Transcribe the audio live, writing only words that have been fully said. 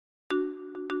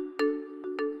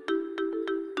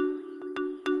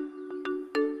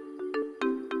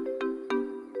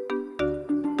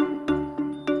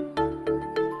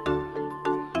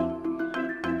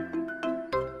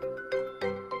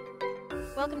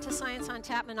Welcome to Science on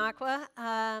Tap, Minocqua.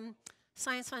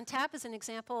 Science on Tap is an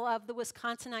example of the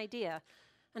Wisconsin idea,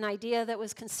 an idea that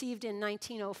was conceived in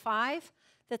 1905,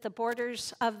 that the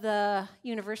borders of the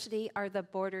university are the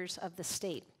borders of the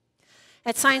state.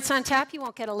 At Science on Tap, you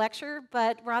won't get a lecture,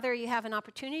 but rather you have an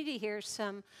opportunity to hear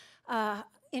some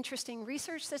interesting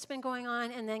research that's been going on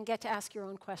and then get to ask your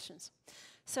own questions.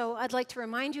 So I'd like to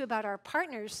remind you about our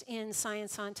partners in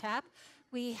Science on Tap.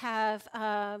 We have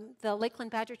the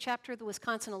Lakeland Badger chapter of the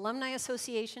Wisconsin Alumni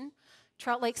Association,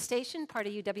 Trout Lake Station, part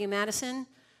of UW-Madison,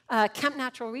 Kemp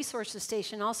Natural Resources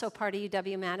Station, also part of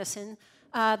UW-Madison,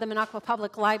 the Minocqua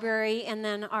Public Library, and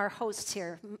then our hosts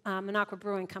here, Minocqua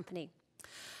Brewing Company.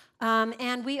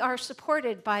 And we are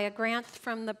supported by a grant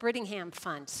from the Brittingham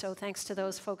Fund, so thanks to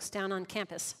those folks down on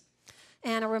campus.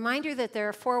 And a reminder that there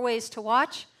are 4 ways to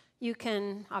watch. You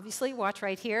can obviously watch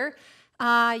right here.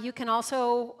 You can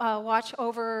also watch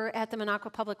over at the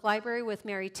Minocqua Public Library with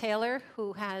Mary Taylor,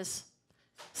 who has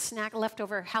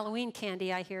leftover Halloween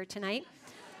candy, I hear, tonight.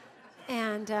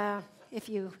 And if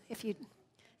you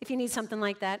need something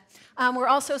like that. We're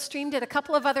also streamed at a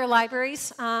couple of other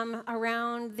libraries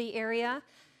around the area.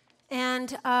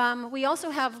 And we also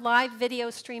have live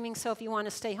video streaming, so if you want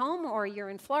to stay home or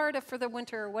you're in Florida for the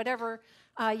winter or whatever,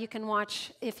 you can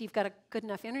watch, if you've got a good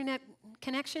enough internet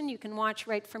connection, you can watch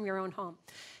right from your own home.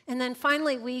 And then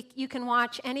finally, you can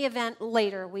watch any event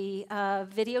later. We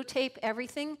videotape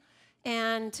everything.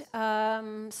 And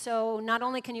so not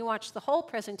only can you watch the whole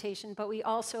presentation, but we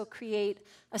also create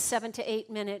a 7 to 8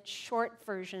 minute short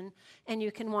version. And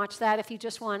you can watch that if you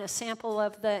just want a sample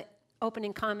of the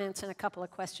opening comments and a couple of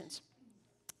questions.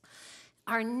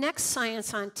 Our next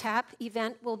Science on Tap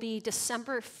event will be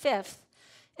December 5th.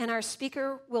 And our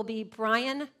speaker will be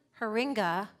Brian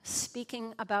Haringa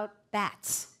speaking about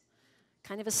bats.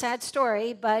 Kind of a sad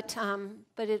story, but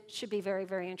it should be very,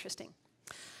 very interesting.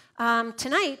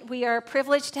 Tonight, we are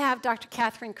privileged to have Dr.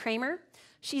 Katherine Cramer.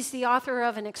 She's the author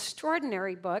of an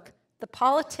extraordinary book, The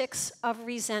Politics of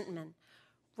Resentment,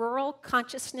 Rural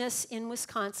Consciousness in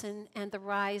Wisconsin and the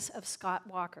Rise of Scott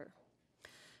Walker.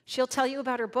 She'll tell you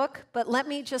about her book, but let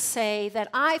me just say that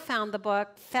I found the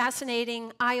book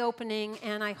fascinating, eye-opening,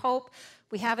 and I hope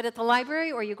we have it at the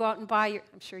library or you go out and buy your,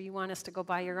 I'm sure you want us to go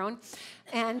buy your own.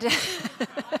 And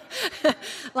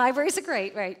libraries are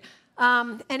great, right?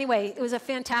 Anyway, it was a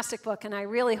fantastic book, and I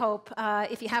really hope,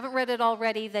 if you haven't read it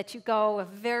already, that you go. A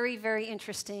very, very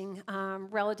interesting,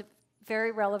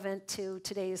 very relevant to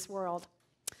today's world.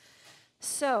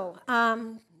 So,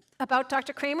 about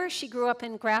Dr. Cramer, she grew up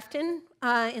in Grafton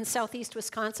in southeast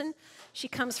Wisconsin. She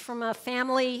comes from a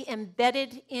family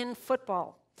embedded in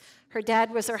football. Her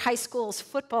dad was her high school's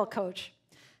football coach.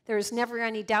 There was never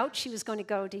any doubt she was going to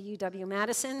go to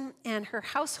UW-Madison, and her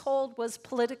household was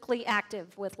politically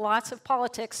active with lots of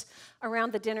politics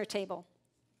around the dinner table.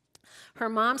 Her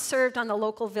mom served on the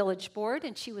local village board,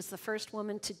 and she was the first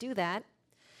woman to do that.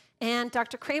 And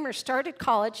Dr. Cramer started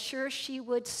college sure she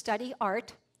would study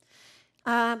art,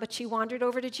 but she wandered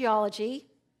over to geology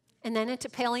and then into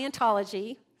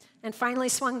paleontology and finally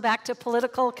swung back to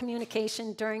political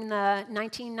communication during the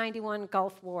 1991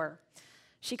 Gulf War.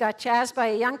 She got jazzed by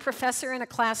a young professor in a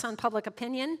class on public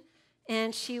opinion,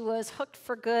 and she was hooked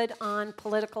for good on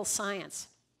political science.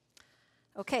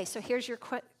 Okay, so here's your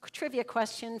trivia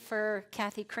question for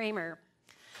Kathy Cramer.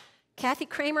 Kathy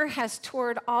Cramer has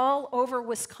toured all over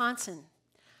Wisconsin,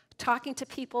 talking to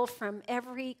people from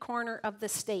every corner of the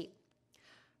state.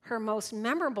 Her most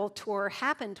memorable tour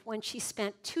happened when she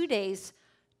spent 2 days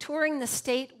touring the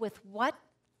state with what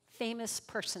famous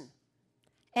person?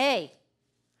 A,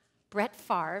 Brett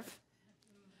Favre,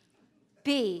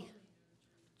 B,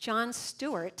 Jon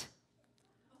Stewart,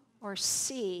 or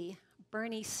C,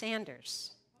 Bernie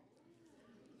Sanders?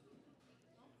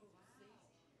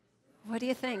 What do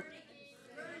you think?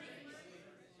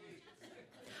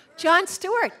 Jon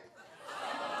Stewart.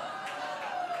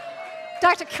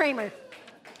 Dr. Cramer.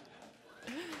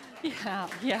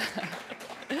 Yeah.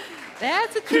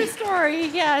 That's a true story,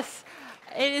 yes.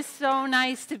 It is so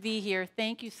nice to be here.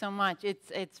 Thank you so much.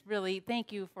 It's really,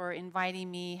 thank you for inviting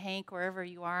me, Hank, wherever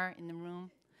you are in the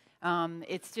room.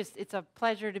 It's a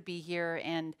pleasure to be here,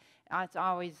 and it's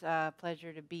always a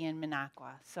pleasure to be in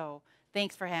Minocqua. So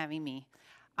thanks for having me.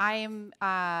 I am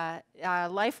a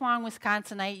lifelong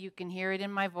Wisconsinite. You can hear it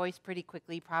in my voice pretty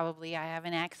quickly, probably. I have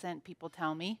an accent, people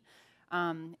tell me.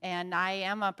 And I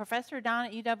am a professor down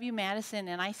at UW-Madison,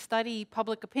 and I study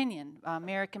public opinion,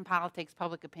 American politics,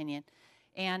 public opinion.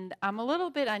 And I'm a little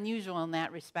bit unusual in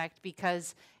that respect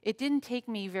because it didn't take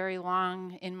me very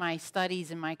long in my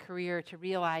studies, in my career, to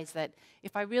realize that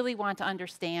if I really want to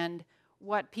understand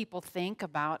what people think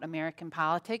about American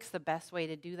politics, the best way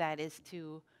to do that is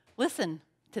to listen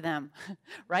to them,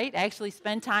 right? Actually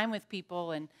spend time with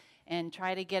people and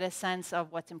try to get a sense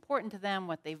of what's important to them,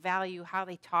 what they value, how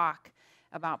they talk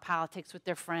about politics with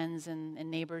their friends and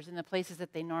neighbors in the places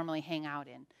that they normally hang out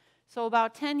in. So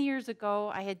about 10 years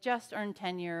ago, I had just earned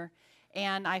tenure,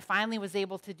 and I finally was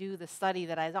able to do the study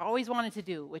that I always wanted to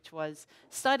do, which was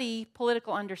study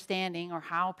political understanding, or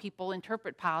how people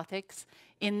interpret politics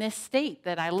in this state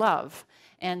that I love.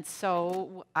 And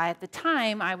so at the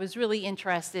time, I was really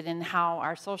interested in how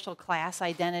our social class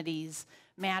identities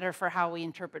matter for how we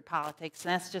interpret politics.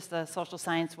 And that's just a social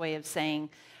science way of saying,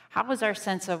 how is our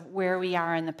sense of where we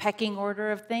are in the pecking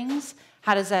order of things?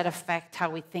 How does that affect how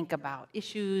we think about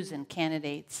issues and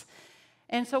candidates?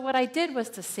 And so what I did was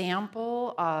to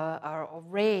sample an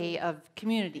array of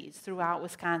communities throughout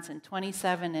Wisconsin,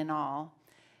 27 in all.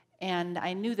 And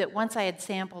I knew that once I had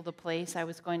sampled a place, I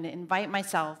was going to invite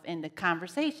myself into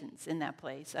conversations in that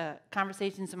place,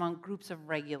 conversations among groups of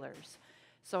regulars.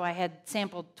 So I had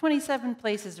sampled 27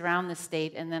 places around the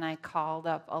state, and then I called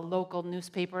up a local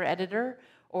newspaper editor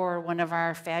or one of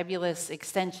our fabulous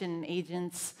extension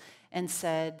agents and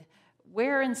said,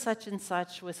 where in such and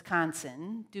such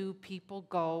Wisconsin do people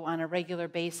go on a regular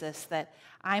basis that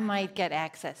I might get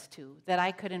access to, that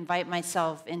I could invite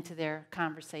myself into their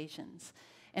conversations?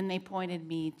 And they pointed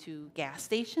me to gas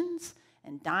stations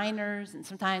and diners and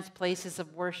sometimes places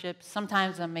of worship,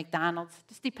 sometimes a McDonald's,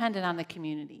 just depended on the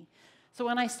community. So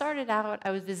when I started out,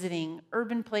 I was visiting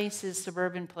urban places,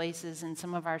 suburban places, and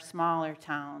some of our smaller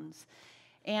towns.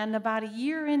 And about a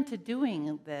year into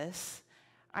doing this,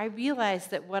 I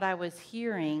realized that what I was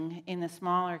hearing in the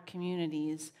smaller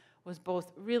communities was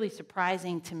both really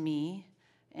surprising to me,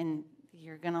 and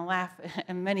you're going to laugh,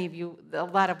 and many of you, a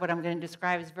lot of what I'm going to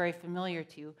describe is very familiar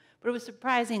to you, but it was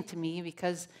surprising to me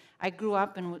because I grew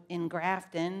up in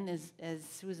Grafton, as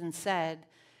Susan said,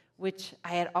 which I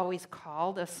had always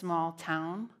called a small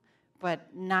town,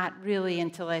 but not really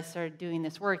until I started doing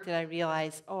this work did I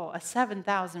realize, oh, a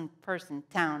 7,000-person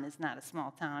town is not a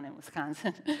small town in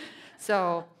Wisconsin.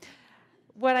 So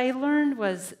what I learned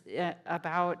was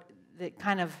about the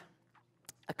kind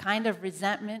of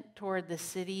resentment toward the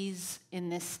cities in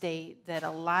this state that a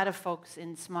lot of folks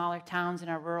in smaller towns and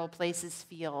our rural places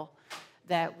feel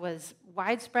that was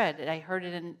widespread. I heard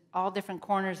it in all different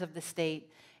corners of the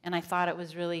state, and I thought it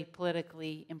was really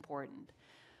politically important.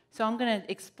 So I'm going to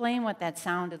explain what that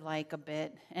sounded like a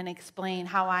bit and explain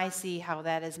how I see how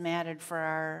that has mattered for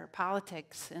our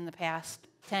politics in the past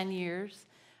 10 years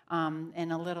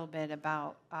and a little bit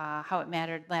about how it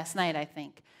mattered last night, I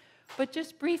think. But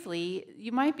just briefly,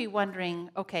 you might be wondering,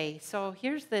 okay, so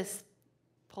here's this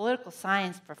political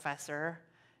science professor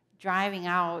driving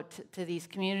out to these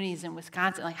communities in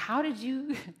Wisconsin. Like, how did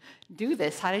you do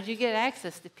this? How did you get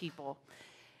access to people?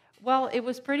 Well, it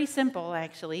was pretty simple,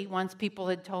 actually. Once people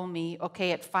had told me,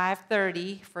 okay, at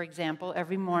 5:30, for example,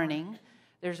 every morning,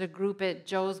 there's a group at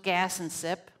Joe's Gas and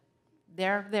Sip.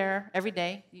 They're there every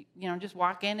day. You know, just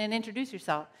walk in and introduce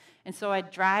yourself. And so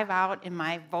I'd drive out in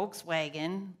my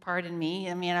Volkswagen, pardon me,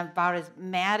 I mean, about as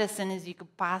Madison as you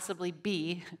could possibly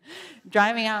be.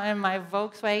 Driving out in my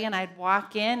Volkswagen, I'd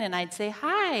walk in and I'd say,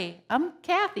 hi, I'm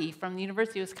Kathy from the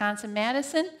University of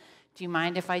Wisconsin-Madison. Do you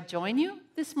mind if I join you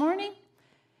this morning?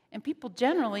 And people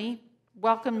generally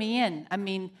welcome me in. I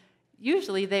mean,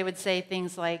 usually they would say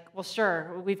things like, well,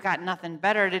 sure, we've got nothing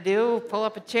better to do, pull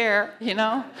up a chair, you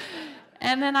know?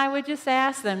 And then I would just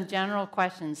ask them general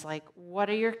questions like, what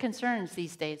are your concerns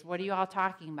these days? What are you all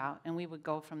talking about? And we would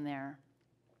go from there.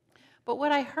 But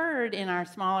what I heard in our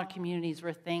smaller communities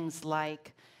were things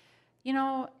like, you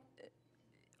know,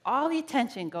 all the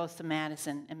attention goes to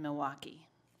Madison and Milwaukee.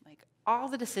 Like, all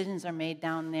the decisions are made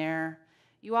down there.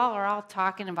 You all are all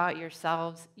talking about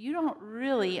yourselves. You don't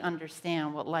really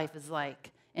understand what life is like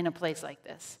in a place like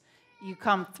this. You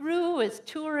come through as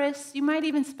tourists. You might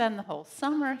even spend the whole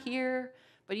summer here,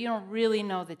 but you don't really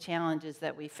know the challenges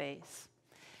that we face.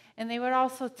 And they would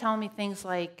also tell me things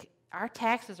like, our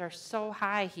taxes are so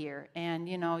high here, and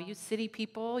you know, you city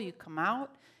people, you come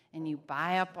out and you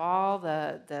buy up all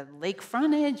the lake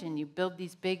frontage and you build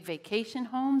these big vacation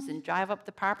homes and drive up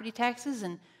the property taxes,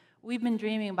 and we've been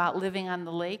dreaming about living on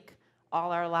the lake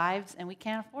all our lives, and we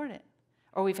can't afford it.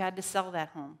 Or we've had to sell that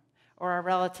home. Or our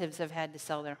relatives have had to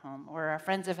sell their home. Or our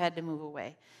friends have had to move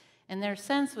away. And their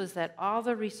sense was that all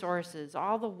the resources,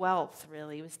 all the wealth,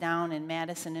 really, was down in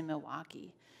Madison and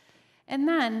Milwaukee. And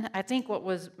then, I think what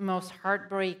was most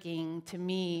heartbreaking to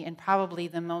me, and probably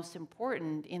the most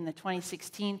important in the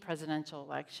 2016 presidential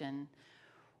election,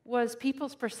 was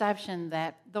people's perception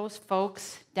that those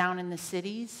folks down in the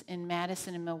cities in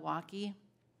Madison and Milwaukee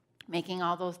making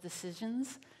all those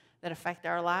decisions that affect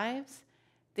our lives.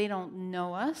 They don't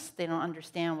know us. They don't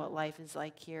understand what life is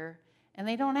like here. And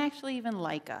they don't actually even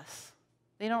like us.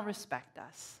 They don't respect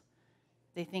us.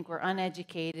 They think we're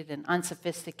uneducated and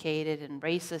unsophisticated and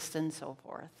racist and so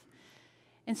forth.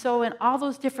 And so in all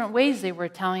those different ways, they were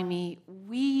telling me,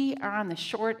 we are on the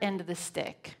short end of the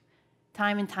stick,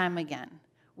 time and time again.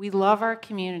 We love our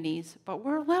communities, but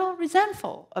we're a little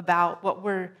resentful about what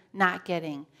we're not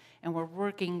getting. And we're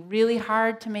working really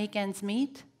hard to make ends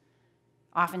meet,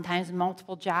 oftentimes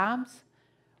multiple jobs.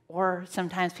 Or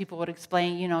sometimes people would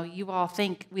explain, you know, you all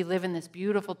think we live in this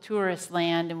beautiful tourist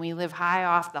land and we live high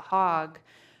off the hog,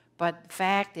 but the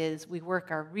fact is we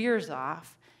work our rears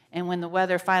off, and when the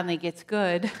weather finally gets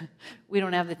good, we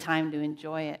don't have the time to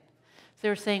enjoy it. So they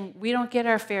were saying, we don't get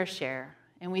our fair share,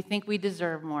 and we think we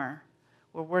deserve more.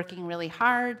 We're working really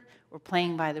hard, we're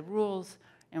playing by the rules,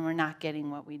 and we're not getting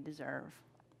what we deserve.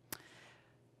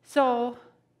 So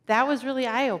that was really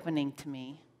eye-opening to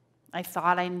me. I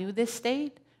thought I knew this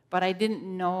state, but I didn't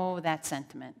know that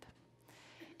sentiment.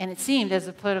 And it seemed, as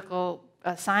a political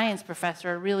science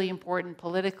professor, really important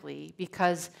politically,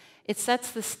 because it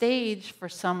sets the stage for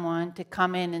someone to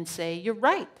come in and say, you're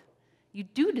right, you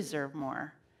do deserve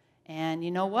more. And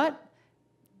you know what?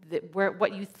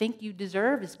 What you think you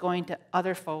deserve is going to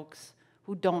other folks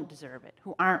who don't deserve it,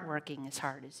 who aren't working as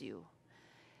hard as you.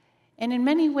 And in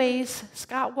many ways,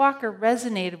 Scott Walker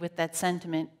resonated with that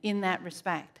sentiment in that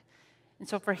respect. And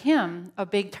so for him, a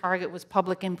big target was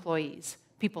public employees,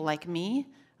 people like me,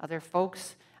 other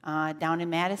folks down in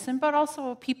Madison, but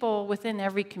also people within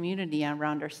every community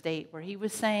around our state, where he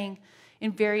was saying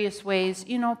in various ways,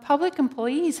 you know, public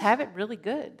employees have it really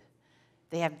good.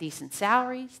 They have decent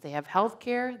salaries, they have health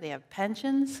care, they have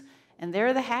pensions, and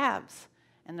they're the haves.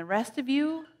 And the rest of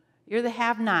you, you're the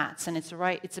have-nots, and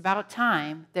it's about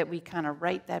time that we kind of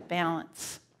right that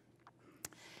balance.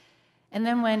 And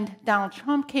then when Donald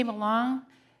Trump came along,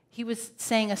 he was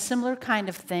saying a similar kind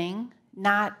of thing,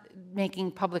 not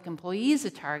making public employees a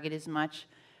target as much,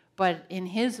 but in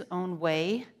his own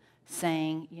way,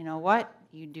 saying, you know what,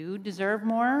 you do deserve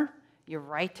more, you're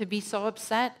right to be so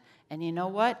upset, and you know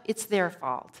what, it's their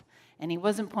fault. And he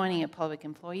wasn't pointing at public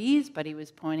employees, but he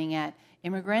was pointing at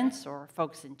immigrants or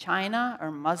folks in China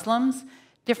or Muslims,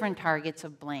 different targets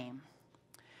of blame.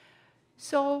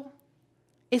 So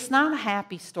it's not a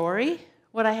happy story,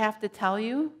 what I have to tell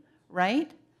you,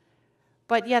 right?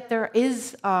 But yet there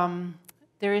is some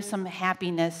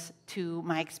happiness to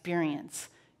my experience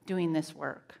doing this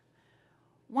work.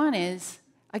 One is,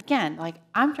 again, like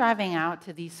I'm driving out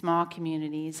to these small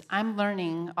communities, I'm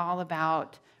learning all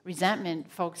about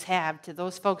resentment folks have to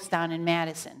those folks down in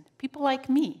Madison, people like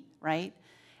me, right?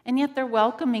 And yet they're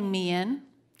welcoming me in,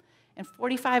 and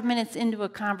 45 minutes into a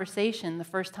conversation, the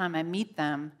first time I meet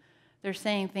them, they're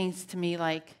saying things to me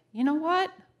like, you know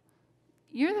what?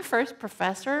 You're the first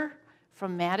professor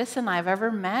from Madison I've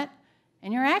ever met,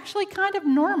 and you're actually kind of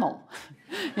normal,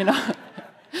 you know?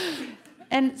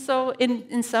 And so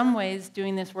in some ways,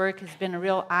 doing this work has been a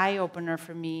real eye-opener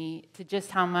for me to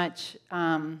just how much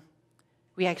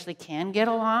we actually can get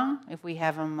along if we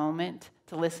have a moment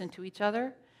to listen to each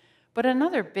other. But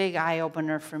another big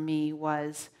eye-opener for me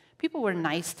was people were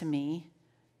nice to me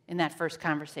in that first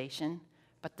conversation,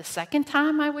 but the second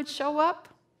time I would show up,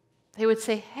 they would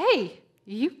say, hey,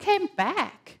 you came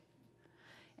back.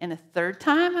 And the third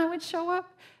time I would show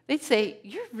up, they'd say,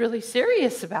 you're really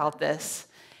serious about this.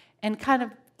 And kind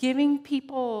of giving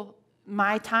people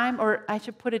my time, or I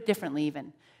should put it differently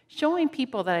even, showing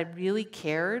people that I really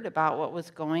cared about what was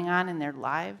going on in their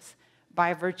lives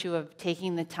by virtue of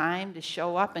taking the time to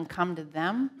show up and come to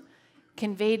them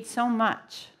conveyed so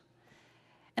much.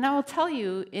 And I will tell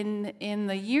you, in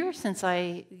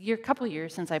the couple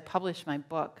years since I published my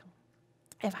book,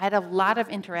 I've had a lot of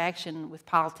interaction with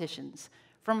politicians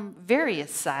from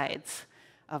various sides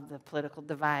of the political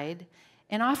divide.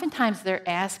 And oftentimes they're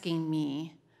asking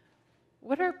me,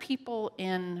 what are people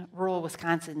in rural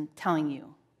Wisconsin telling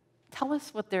you? Tell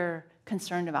us what they're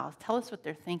concerned about. Tell us what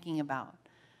they're thinking about.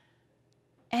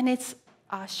 And it's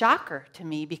a shocker to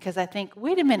me because I think,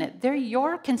 wait a minute, they're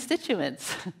your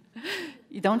constituents.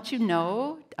 Don't you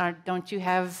know? Don't you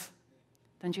have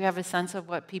a sense of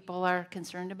what people are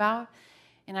concerned about?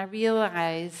 And I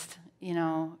realized, you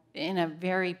know, in a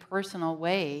very personal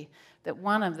way, that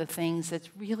one of the things that's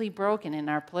really broken in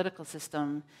our political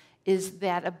system is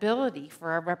that ability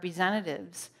for our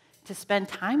representatives to spend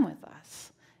time with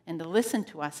us and to listen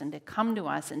to us and to come to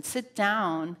us and sit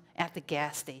down at the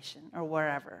gas station or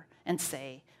wherever and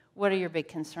say, what are your big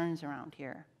concerns around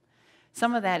here?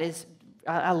 Some of that is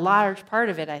a large part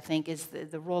of it, I think, is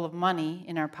the role of money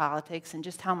in our politics and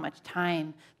just how much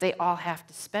time they all have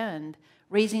to spend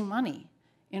raising money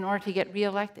in order to get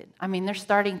reelected. I mean, they're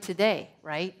starting today,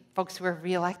 right? Folks who were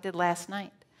reelected last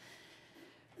night.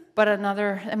 But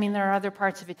there are other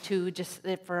parts of it too, just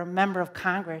that for a member of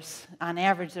Congress, on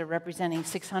average, they're representing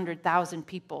 600,000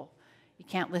 people. You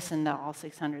can't listen to all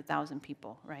 600,000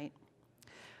 people, right?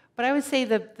 But I would say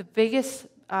the biggest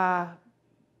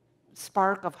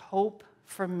spark of hope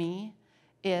for me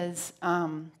is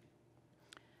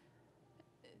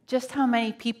just how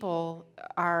many people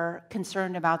are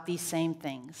concerned about these same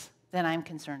things that I'm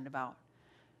concerned about.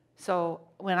 So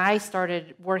when I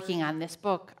started working on this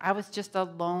book, I was just a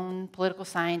lone political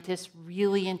scientist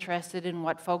really interested in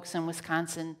what folks in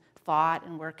Wisconsin thought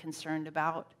and were concerned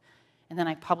about. And then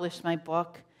I published my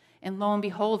book, and lo and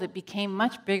behold, it became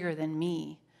much bigger than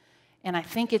me. And I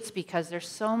think it's because there's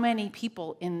so many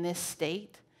people in this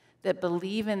state that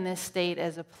believe in this state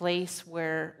as a place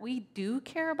where we do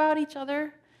care about each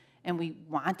other and we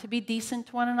want to be decent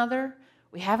to one another.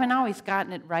 We haven't always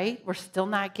gotten it right. We're still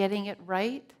not getting it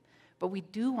right. But we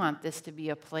do want this to be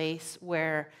a place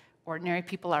where ordinary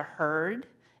people are heard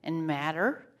and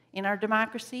matter in our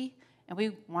democracy, and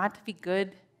we want to be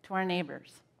good to our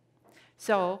neighbors.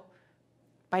 So,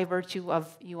 by virtue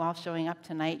of you all showing up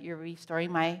tonight, you're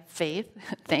restoring my faith.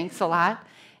 Thanks a lot.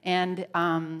 And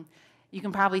you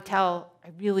can probably tell I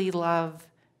really love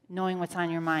knowing what's on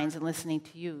your minds and listening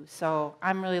to you. So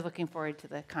I'm really looking forward to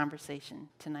the conversation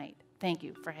tonight. Thank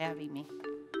you for having me.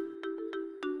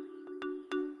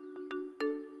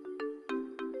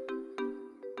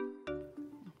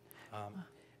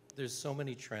 There's so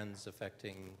many trends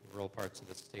affecting rural parts of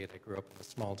the state. I grew up in a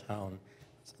small town,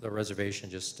 the reservation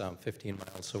just 15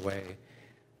 miles away.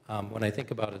 When I think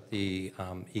about it, the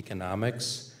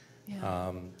economics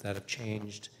that have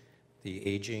changed, the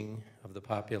aging of the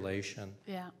population,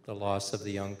 the loss of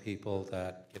the young people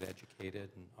that get educated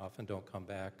and often don't come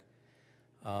back.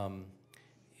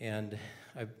 And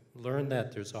I've learned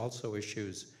that there's also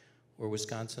issues where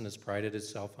Wisconsin has prided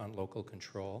itself on local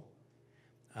control.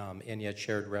 And yet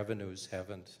shared revenues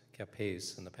haven't kept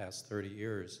pace in the past 30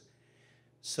 years.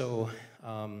 So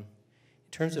in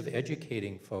terms of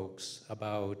educating folks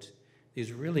about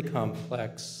these really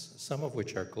complex, some of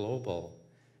which are global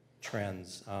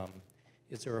trends,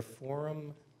 is there a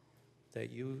forum that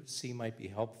you see might be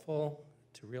helpful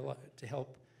to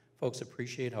help folks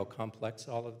appreciate how complex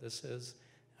all of this is?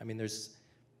 I mean, there's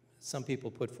some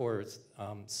people put forward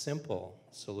simple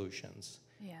solutions,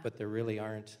 but there really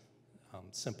aren't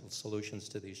simple solutions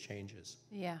to these changes.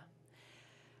 Yeah.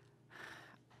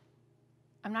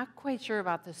 I'm not quite sure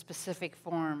about the specific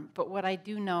form, but what I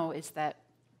do know is that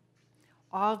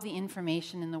all of the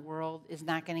information in the world is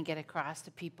not going to get across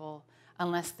to people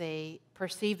unless they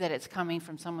perceive that it's coming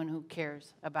from someone who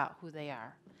cares about who they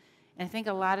are. And I think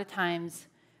a lot of times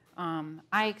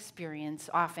I experience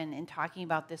often in talking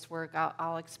about this work,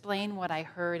 I'll explain what I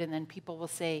heard, and then people will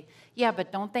say, yeah,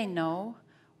 but don't they know?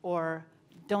 Or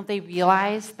don't they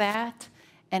realize that?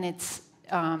 And it's,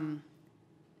 and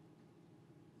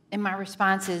my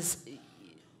response is,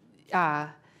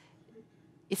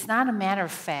 it's not a matter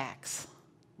of facts,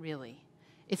 really.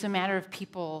 It's a matter of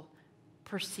people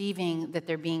perceiving that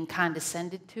they're being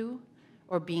condescended to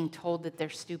or being told that they're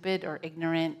stupid or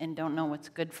ignorant and don't know what's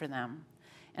good for them.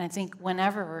 And I think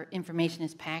whenever information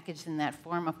is packaged in that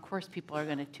form, of course people are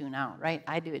going to tune out, right?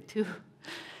 I do it too.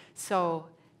 So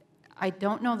I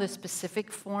don't know the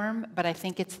specific form, but I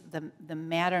think it's the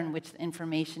matter in which the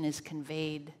information is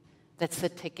conveyed that's the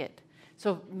ticket.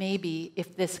 So maybe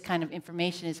if this kind of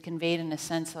information is conveyed in a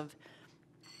sense of,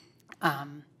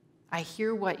 I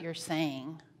hear what you're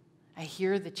saying, I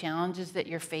hear the challenges that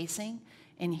you're facing,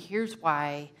 and here's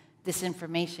why this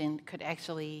information could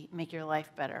actually make your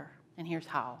life better, and here's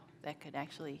how that could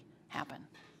actually happen.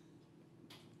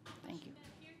 Thank you.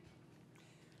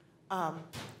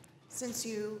 Since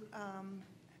you,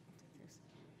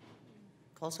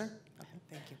 closer? Okay,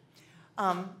 thank you.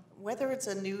 Whether it's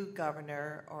a new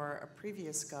governor or a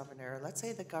previous governor, let's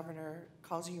say the governor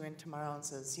calls you in tomorrow and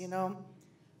says, you know,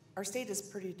 our state is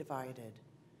pretty divided,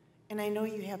 and I know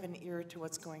you have an ear to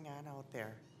what's going on out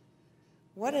there.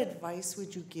 What advice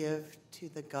would you give to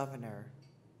the governor,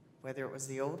 whether it was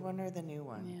the old one or the new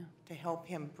one, to help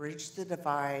him bridge the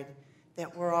divide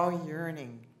that we're all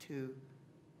yearning to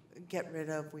get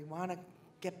rid of? We want to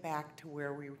get back to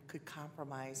where we could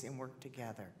compromise and work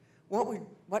together.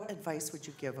 What advice would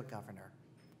you give a governor?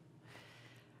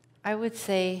 I would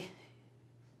say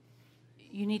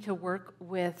you need to work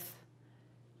with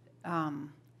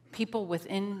people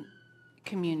within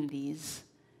communities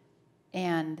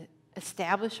and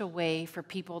establish a way for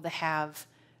people to have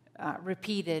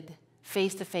repeated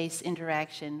face-to-face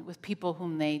interaction with people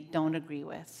whom they don't agree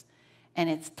with. And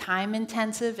it's time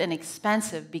intensive and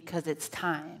expensive because it's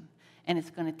time, and it's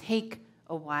going to take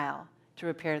a while to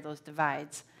repair those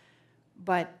divides.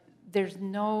 But there's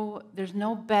no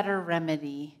better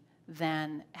remedy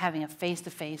than having a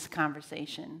face-to-face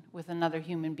conversation with another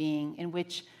human being in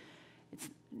which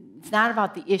it's not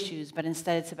about the issues, but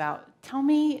instead it's about, tell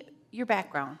me your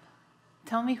background.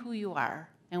 Tell me who you are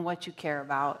and what you care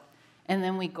about, and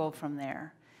then we go from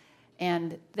there.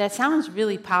 And that sounds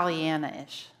really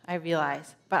Pollyanna-ish, I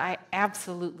realize, but I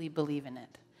absolutely believe in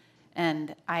it.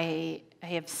 And I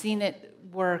have seen it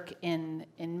work in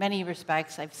many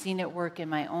respects. I've seen it work in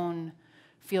my own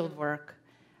field work.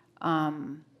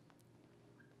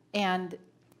 And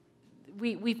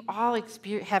we've all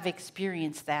have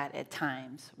experienced that at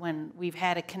times when we've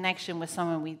had a connection with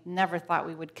someone we never thought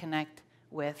we would connect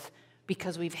with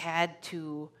because we've had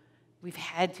to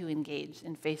engage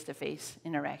in face-to-face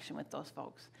interaction with those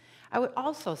folks. I would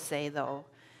also say, though,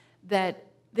 that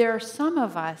there are some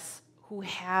of us who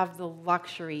have the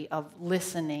luxury of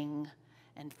listening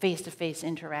and face-to-face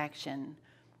interaction.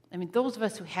 I mean, those of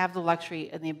us who have the luxury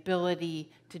and the ability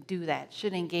to do that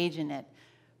should engage in it.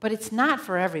 But it's not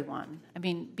for everyone. I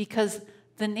mean, because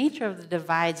the nature of the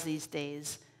divides these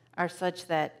days are such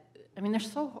that, I mean, they're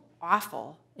so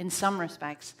awful in some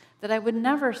respects that I would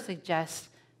never suggest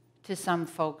to some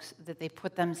folks that they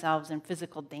put themselves in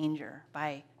physical danger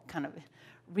by kind of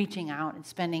reaching out and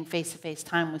spending face-to-face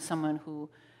time with someone who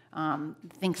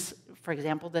thinks, for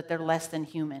example, that they're less than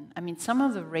human. I mean, some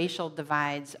of the racial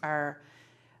divides are,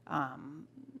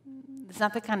 it's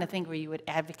not the kind of thing where you would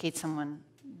advocate someone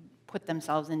put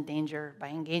themselves in danger by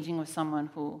engaging with someone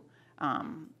who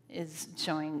is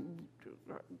showing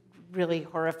really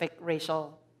horrific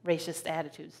racist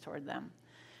attitudes toward them.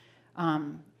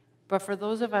 But for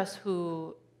those of us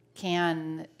who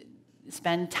can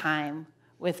spend time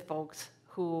with folks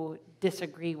who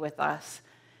disagree with us,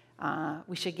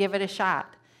 we should give it a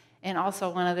shot. And also,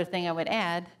 one other thing I would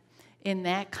add, in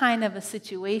that kind of a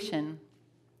situation,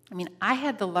 I mean, I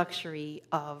had the luxury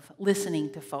of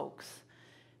listening to folks.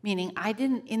 Meaning,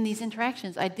 in these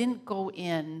interactions, I didn't go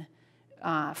in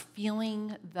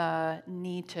feeling the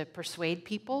need to persuade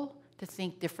people to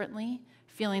think differently,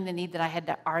 feeling the need that I had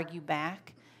to argue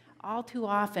back. All too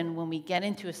often, when we get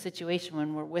into a situation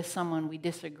when we're with someone we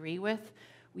disagree with,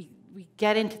 we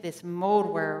get into this mode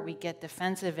where we get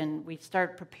defensive and we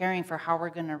start preparing for how we're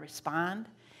going to respond.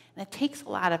 And it takes a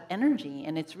lot of energy,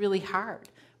 and it's really hard.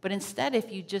 But instead,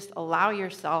 if you just allow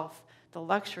yourself the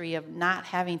luxury of not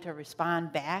having to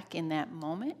respond back in that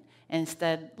moment and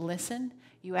instead listen,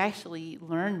 you actually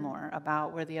learn more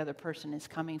about where the other person is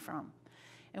coming from.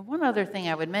 And one other thing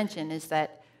I would mention is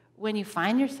that when you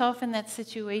find yourself in that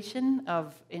situation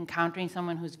of encountering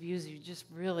someone whose views you just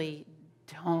really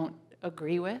don't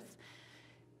agree with,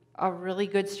 a really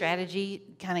good strategy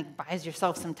kind of buys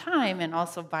yourself some time and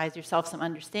also buys yourself some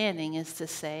understanding is to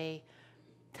say,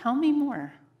 tell me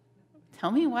more. Tell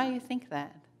me why you think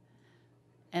that.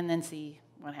 And then see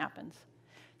what happens.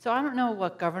 So I don't know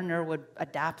what governor would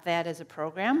adopt that as a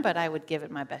program, but I would give it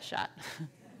my best shot.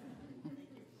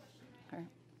 Okay.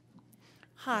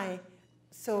 Hi.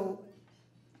 So,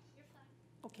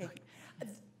 okay.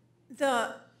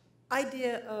 The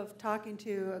idea of talking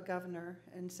to a governor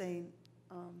and saying,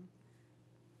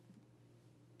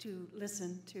 to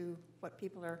listen to what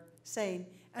people are saying,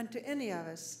 and to any of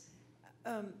us,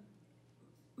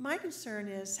 my concern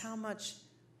is how much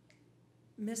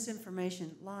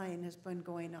misinformation, lying has been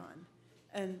going on.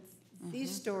 And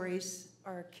these stories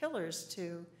are killers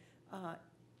to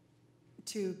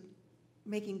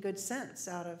making good sense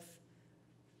out of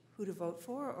who to vote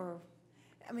for. Or,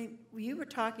 I mean, you were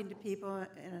talking to people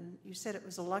and you said it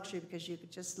was a luxury because you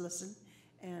could just listen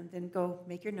and then go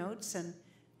make your notes and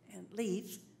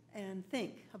leave and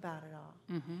think about it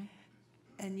all.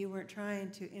 And you weren't trying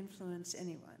to influence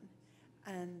anyone.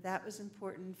 And that was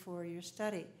important for your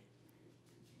study.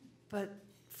 But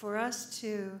for us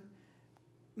to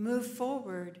move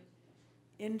forward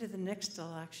into the next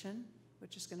election,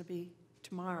 which is going to be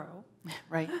tomorrow,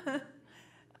 Right.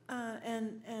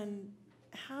 and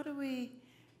how do we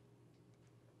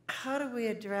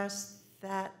address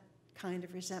that kind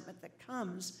of resentment that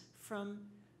comes from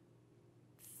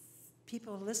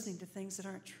people listening to things that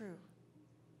aren't true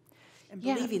and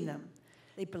believing them?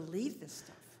 They believe this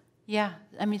stuff. Yeah,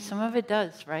 I mean, some of it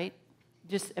does, right?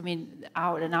 Just, I mean,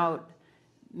 out and out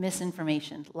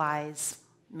misinformation, lies,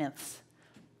 myths.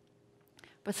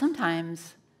 But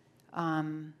sometimes,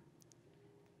 to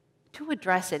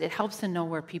address it, it helps to know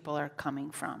where people are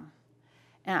coming from.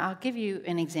 And I'll give you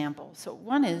an example. So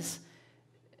one is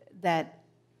that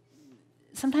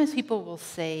sometimes people will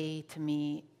say to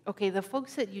me, okay, the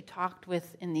folks that you talked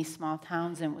with in these small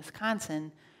towns in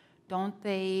Wisconsin, don't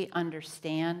they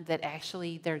understand that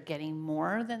actually they're getting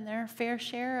more than their fair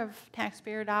share of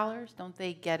taxpayer dollars? Don't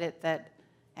they get it that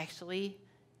actually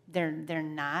they're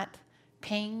not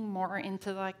paying more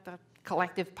into like the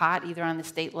collective pot, either on the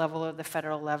state level or the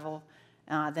federal level,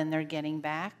 than they're getting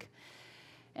back?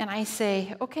 And I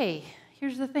say, okay,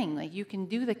 here's the thing. Like, you can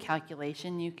do the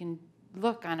calculation. You can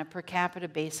look on a per capita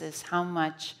basis how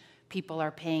much people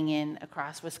are paying in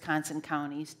across Wisconsin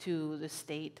counties to the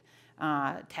state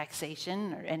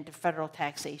taxation and to federal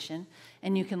taxation,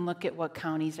 and you can look at what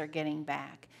counties are getting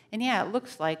back. And yeah, it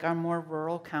looks like our more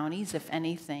rural counties, if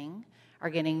anything, are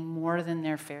getting more than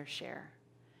their fair share.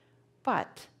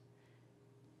 But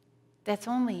that's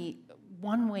only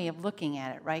one way of looking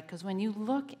at it, right? Because when you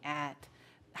look at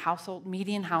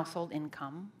median household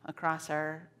income across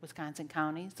our Wisconsin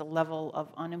counties, the level of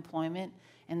unemployment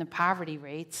and the poverty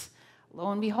rates,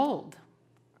 lo and behold,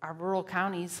 our rural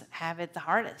counties have it the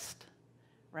hardest,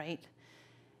 right?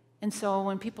 And so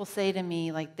when people say to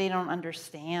me, like, they don't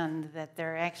understand that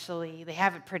they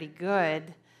have it pretty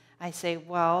good, I say,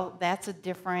 well, that's a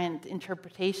different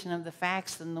interpretation of the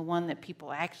facts than the one that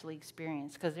people actually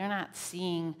experience, because they're not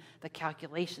seeing the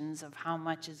calculations of how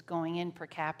much is going in per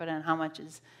capita and how much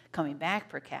is coming back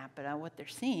per capita. What they're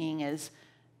seeing is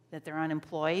that they're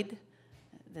unemployed,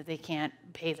 that they can't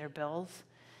pay their bills.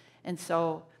 And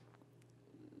so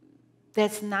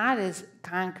that's not as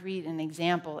concrete an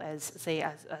example as, say,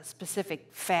 a specific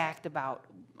fact about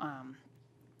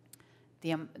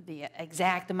the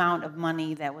exact amount of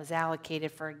money that was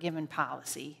allocated for a given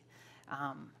policy.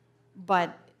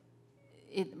 But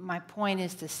my point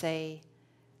is to say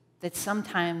that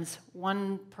sometimes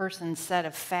one person's set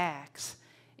of facts,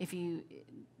 if you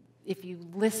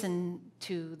listen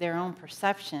to their own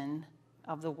perception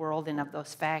of the world and of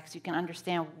those facts, you can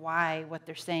understand why what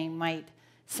they're saying might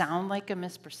sound like a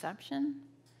misperception,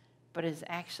 but it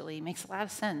actually makes a lot of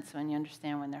sense when you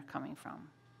understand where they're coming from.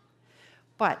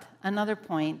 But another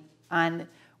point on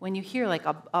when you hear like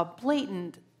a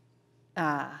blatant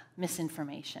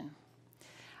misinformation,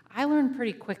 I learned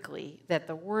pretty quickly that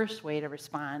the worst way to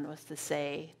respond was to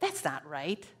say, that's not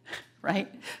right,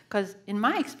 right? Because in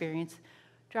my experience,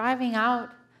 driving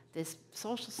out this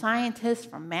social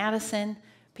scientist from Madison,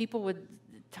 people would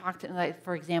talk to, like,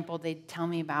 for example, they'd tell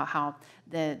me about how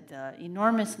the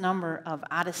enormous number of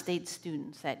out-of-state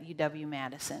students at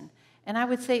UW-Madison. And I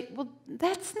would say, well,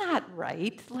 that's not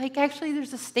right. Like, actually,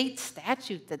 there's a state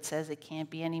statute that says it can't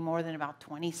be any more than about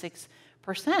 26%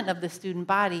 of the student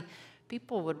body.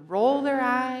 People would roll their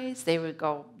eyes. They would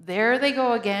go, there they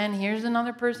go again. Here's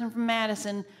another person from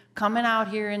Madison coming out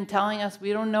here and telling us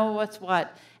we don't know what's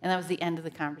what. And that was the end of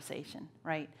the conversation,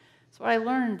 right? So what I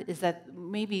learned is that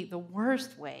maybe the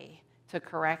worst way to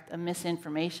correct a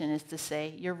misinformation is to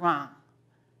say, you're wrong.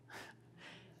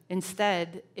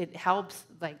 Instead, it helps,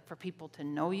 like, for people to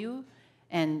know you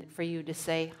and for you to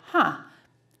say,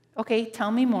 okay, tell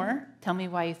me more. Tell me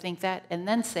why you think that. And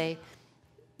then say,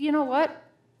 you know what?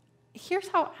 Here's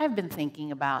how I've been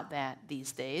thinking about that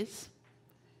these days.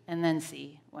 And then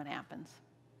see what happens.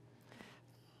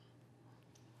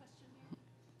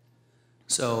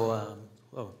 So,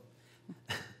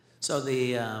 so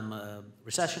the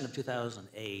recession of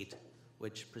 2008,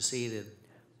 which preceded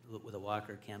with the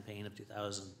Walker campaign of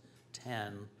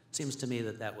 2010, seems to me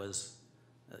that that was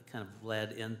kind of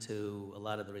led into a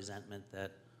lot of the resentment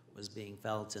that was being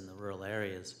felt in the rural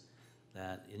areas.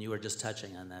 And you were just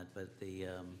touching on that, but the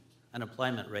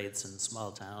unemployment rates in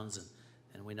small towns,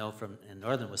 and we know from in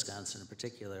northern Wisconsin in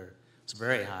particular, it's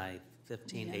very high,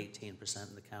 15, 18%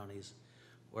 in the counties,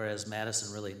 whereas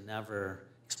Madison really never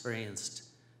experienced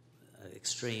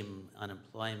extreme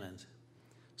unemployment.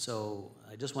 So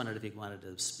I just wondered if you wanted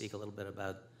to speak a little bit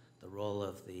about the role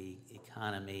of the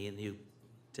economy, and you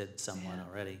did somewhat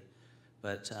already,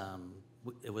 but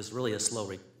it was really a slow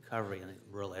recovery in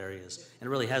rural areas, and it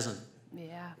really hasn't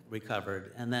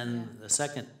recovered. And then the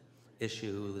second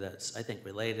issue that's, I think,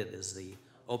 related is the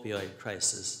opioid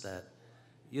crisis that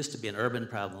used to be an urban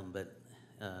problem, but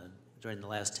during the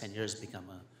last 10 years become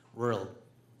a rural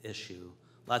issue.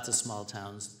 Lots of small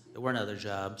towns, there weren't other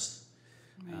jobs.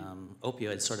 Right.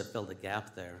 Opioids sort of filled a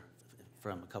gap there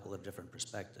from a couple of different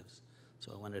perspectives.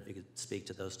 So I wondered if you could speak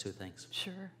to those two things.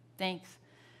 Sure, thanks.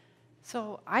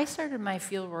 So I started my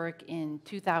field work in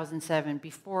 2007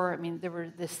 before, I mean, there were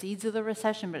the seeds of the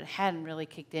recession, but it hadn't really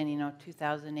kicked in.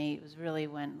 2008 was really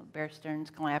when Bear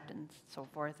Stearns collapsed and so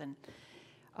forth. And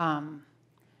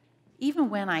even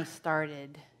when I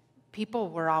started, people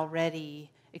were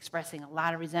already expressing a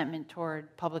lot of resentment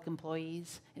toward public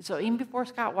employees. And so even before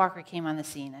Scott Walker came on the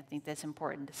scene, I think that's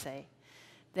important to say,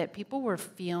 that people were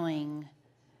feeling,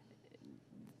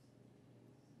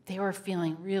 they were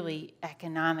feeling really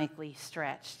economically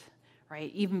stretched,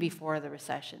 right, even before the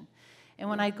recession. And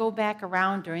when I'd go back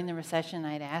around during the recession,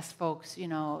 I'd ask folks, you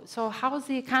know, so how's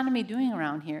the economy doing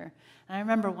around here? And I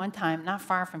remember one time, not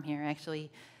far from here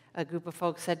actually, a group of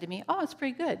folks said to me, oh, it's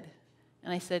pretty good.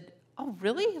 And I said, oh,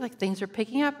 really? Like things are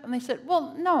picking up? And they said,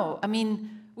 well, no. I mean,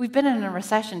 we've been in a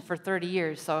recession for 30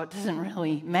 years, so it doesn't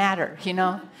really matter, you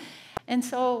know? And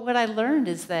so what I learned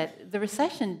is that the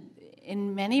recession,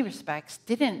 in many respects,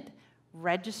 didn't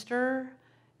register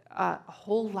a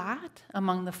whole lot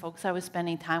among the folks I was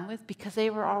spending time with because they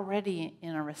were already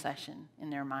in a recession in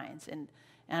their minds. And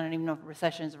I don't even know if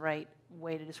recession is the right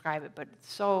way to describe it, but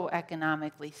it's so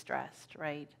economically stressed,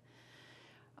 right?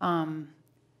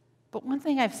 But one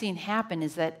thing I've seen happen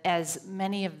is that as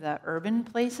many of the urban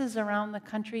places around the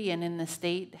country and in the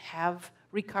state have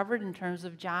recovered in terms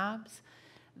of jobs,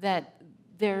 that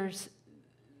there's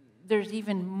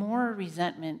even more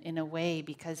resentment in a way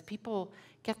because people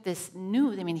get this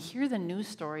news, I mean, hear the news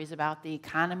stories about the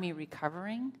economy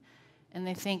recovering, and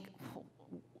they think,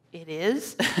 it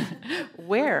is?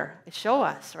 Where? Show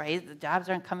us, right? The jobs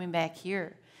aren't coming back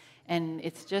here. And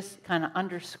it's just kind of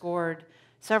underscored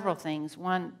several things.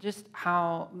 One, just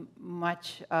how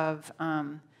much of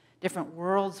different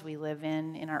worlds we live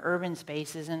in our urban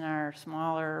spaces, in our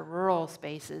smaller rural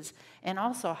spaces, and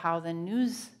also how the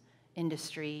news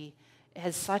industry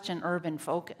has such an urban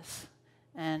focus.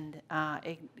 And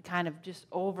it kind of just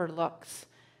overlooks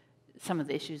some of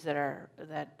the issues that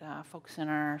folks in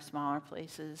our smaller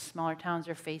places, smaller towns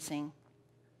are facing.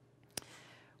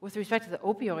 With respect to the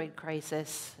opioid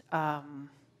crisis,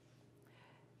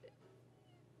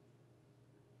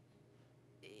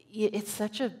 it's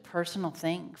such a personal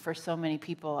thing for so many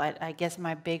people. I guess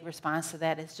my big response to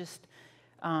that is just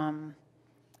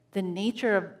the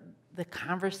nature of the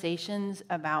conversations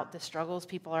about the struggles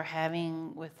people are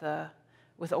having with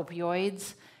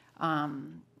opioids.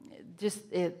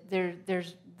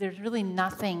 There's really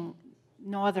nothing,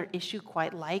 no other issue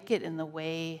quite like it in the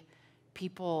way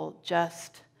people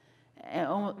just,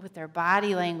 with their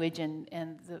body language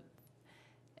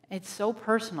it's so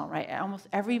personal, right? Almost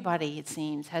everybody, it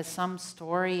seems, has some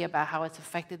story about how it's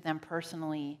affected them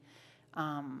personally.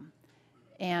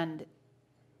 And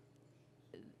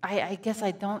I guess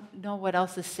I don't know what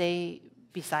else to say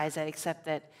besides that, except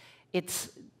that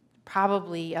it's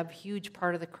probably a huge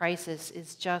part of the crisis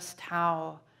is just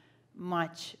how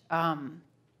much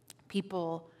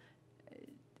people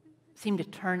seem to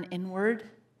turn inward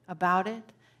about it,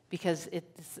 because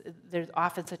there's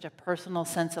often such a personal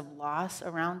sense of loss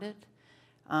around it.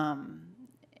 And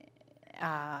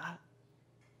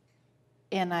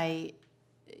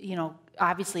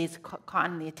obviously it's caught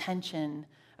in the attention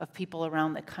of people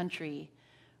around the country,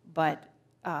 but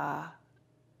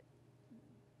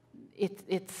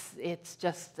it's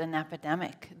just an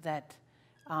epidemic that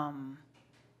I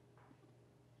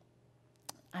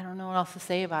don't know what else to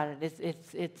say about it.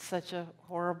 It's such a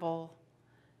horrible,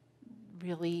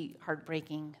 really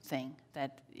heartbreaking thing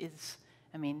that is,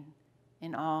 I mean,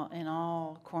 in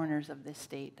all corners of this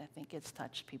state, I think it's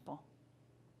touched people.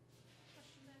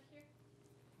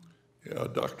 Yeah,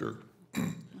 Doctor, I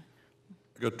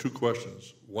got two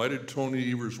questions. Why did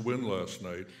Tony Evers win last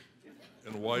night?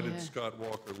 And why did Scott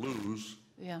Walker lose?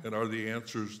 Yeah. And are the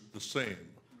answers the same?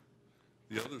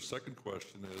 The other second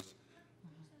question is,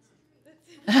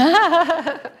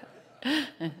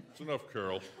 it's enough,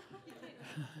 Carol.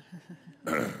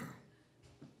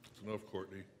 It's enough,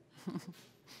 Courtney.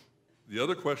 The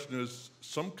other question is,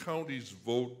 some counties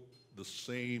vote the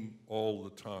same all the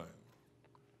time.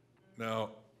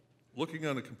 Now, looking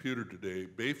on the computer today,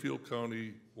 Bayfield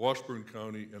County, Washburn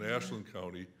County, and Ashland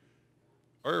County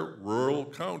are rural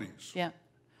counties. Yeah.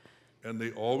 And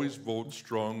they always vote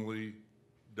strongly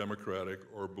Democratic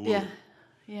or blue. Yeah.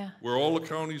 Yeah. Where all the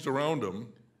counties around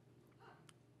them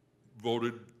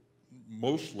voted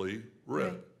mostly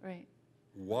red. Right.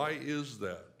 Why is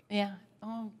that? Yeah.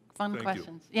 Oh, fun Thank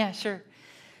questions. Yeah, sure.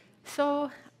 So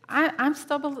I'm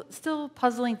still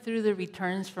puzzling through the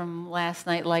returns from last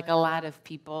night, like a lot of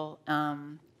people.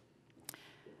 But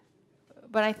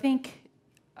I think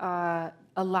a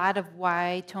lot of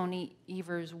why Tony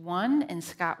Evers won and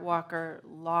Scott Walker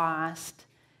lost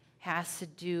has to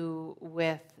do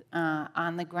with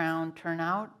on-the-ground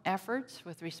turnout efforts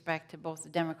with respect to both the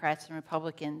Democrats and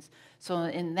Republicans. So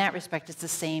in that respect, it's the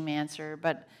same answer,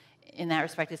 but in that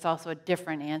respect, it's also a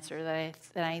different answer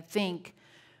that I think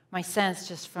my sense,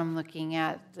 just from looking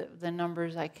at the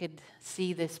numbers I could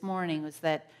see this morning, was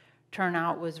that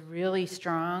turnout was really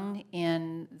strong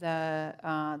in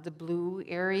the blue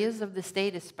areas of the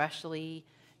state, especially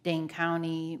Dane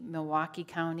County, Milwaukee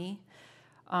County.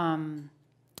 The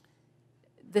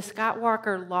Scott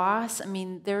Walker loss, I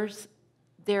mean, there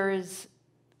is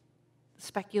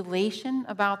speculation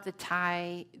about the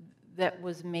tie that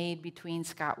was made between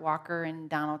Scott Walker and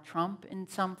Donald Trump in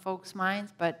some folks'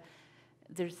 minds, but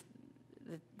there's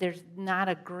not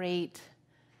a great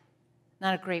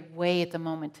way at the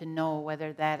moment to know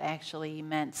whether that actually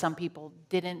meant some people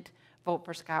didn't vote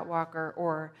for Scott Walker,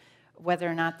 or whether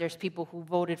or not there's people who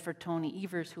voted for Tony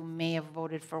Evers who may have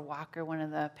voted for Walker one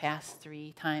of the past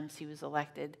 3 times he was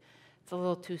elected. It's a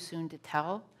little too soon to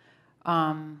tell.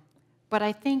 But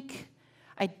I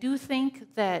do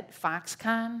think that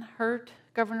Foxconn hurt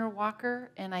Governor Walker,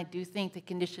 and I do think the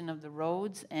condition of the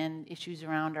roads and issues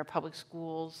around our public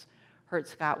schools hurt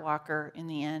Scott Walker in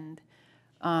the end.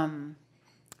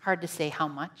 Hard to say how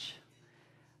much.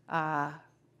 That's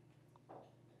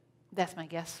my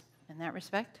guess in that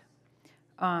respect.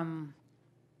 That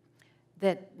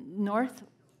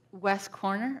northwest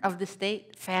corner of the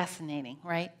state, fascinating,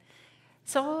 right?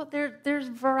 So there's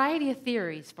a variety of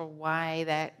theories for why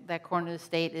that corner of the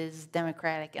state is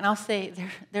Democratic. And I'll say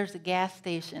there's a gas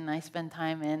station I spend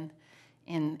time in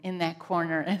that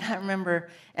corner. And I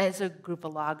remember, as a group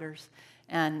of loggers,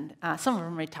 and some of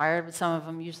them retired, but some of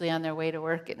them usually on their way to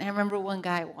work. And I remember one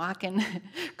guy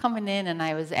coming in, and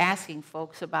I was asking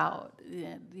folks about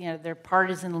their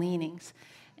partisan leanings.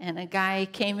 And a guy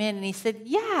came in and he said,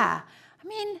 "Yeah, I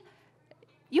mean,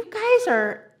 you guys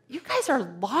are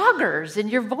loggers,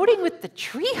 and you're voting with the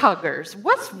tree huggers.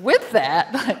 What's with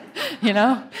that?"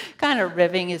 Kind of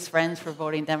ribbing his friends for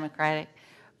voting Democratic.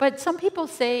 But some people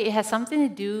say it has something to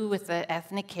do with the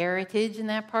ethnic heritage in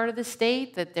that part of the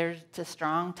state, that there's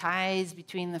strong ties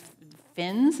between the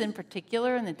Finns in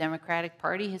particular and the Democratic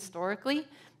Party historically.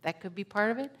 That could be part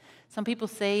of it. Some people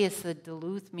say it's the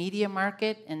Duluth media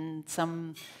market and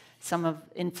some of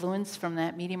influence from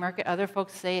that media market. Other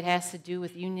folks say it has to do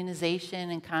with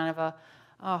unionization and kind of a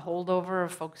holdover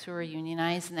of folks who are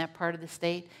unionized in that part of the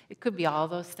state. It could be all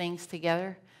those things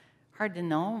together. Hard to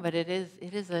know, but it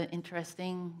is an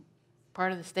interesting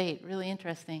part of the state. Really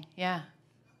interesting, yeah.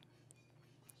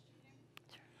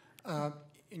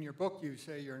 In your book, you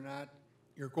say your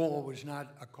goal was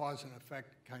not a cause and effect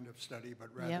kind of study, but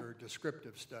rather a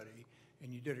descriptive study.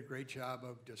 And you did a great job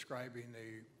of describing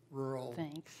the rural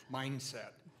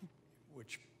mindset,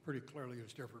 which pretty clearly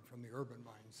is different from the urban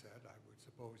mindset, I would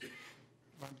suppose.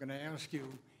 I'm going to ask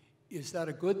you, is that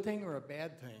a good thing or a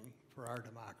bad thing for our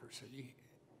democracy?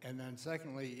 And then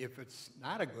secondly, if it's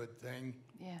not a good thing,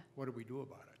 what do we do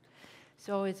about it?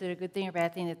 So is it a good thing or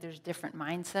bad thing that there's different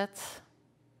mindsets?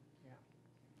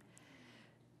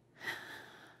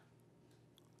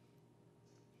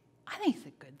 I think it's a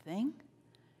good thing.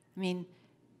 I mean,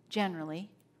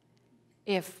 generally,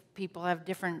 if people have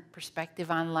different perspective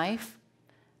on life,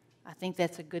 I think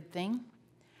that's a good thing.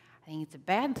 I think it's a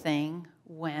bad thing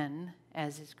when,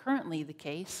 as is currently the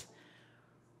case,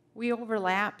 we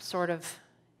overlap sort of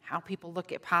how people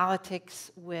look at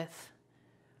politics with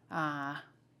who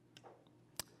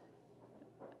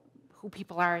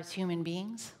people are as human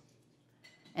beings,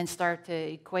 and start to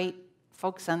equate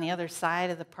folks on the other side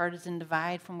of the partisan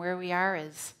divide from where we are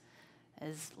as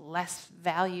less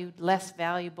valued, less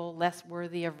valuable, less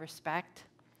worthy of respect.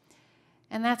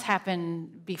 And that's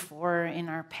happened before in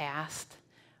our past,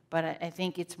 but I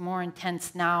think it's more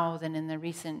intense now than in the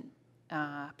recent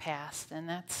past, and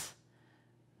that's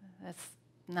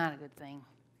not a good thing.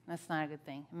 That's not a good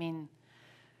thing. I mean,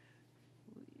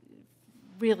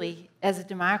 really, as a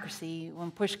democracy,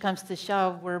 when push comes to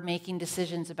shove, we're making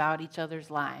decisions about each other's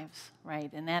lives,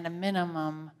 right? And at a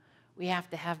minimum, we have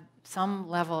to have some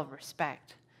level of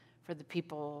respect for the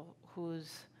people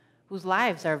whose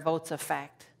lives our votes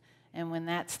affect. And when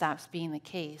that stops being the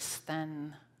case,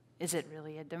 then is it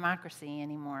really a democracy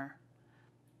anymore?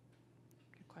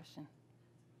 Good question.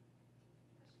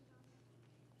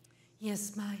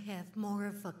 Yes, I have more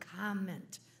of a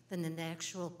comment than an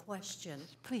actual question.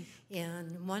 Please.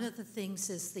 And one of the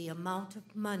things is the amount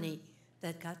of money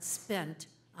that got spent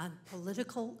on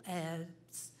political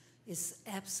ads is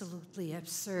absolutely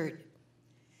absurd.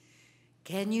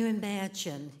 Can you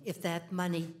imagine if that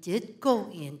money did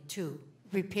go into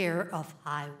repair of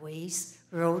highways,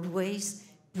 roadways,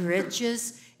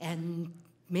 bridges, and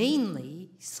mainly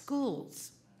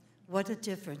schools? What a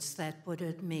difference that would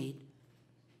have made.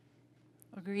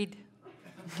 Agreed.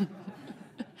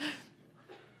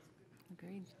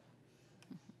 Agreed.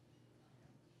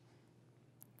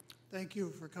 Thank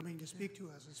you for coming to speak to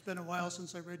us. It's been a while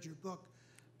since I read your book,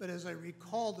 but as I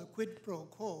recall, the quid pro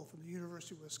quo from the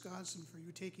University of Wisconsin for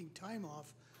you taking time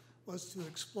off was to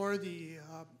explore the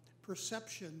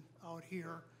perception out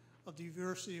here of the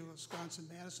University of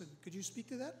Wisconsin-Madison. Could you speak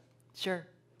to that? Sure.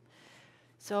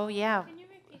 So, yeah. Can you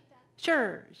repeat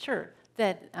that? Sure.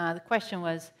 That the question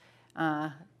was,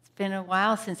 it's been a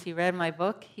while since he read my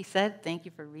book, he said. Thank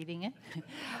you for reading it.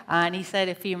 And he said,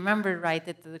 if he remembered right,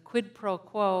 that the quid pro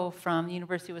quo from the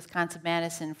University of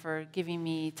Wisconsin-Madison for giving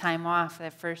me time off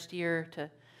that first year to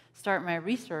start my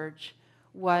research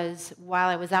was while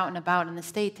I was out and about in the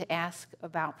state to ask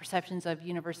about perceptions of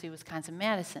University of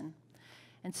Wisconsin-Madison.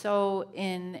 And so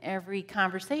in every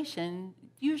conversation,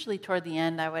 usually toward the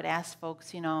end, I would ask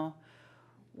folks,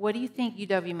 what do you think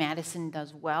UW-Madison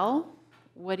does well?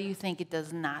 What do you think it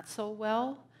does not so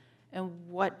well? And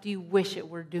what do you wish it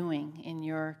were doing in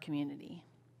your community?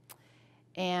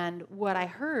 And what I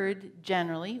heard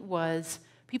generally was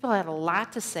people had a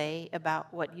lot to say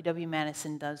about what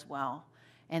UW-Madison does well.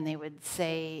 And they would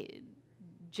say,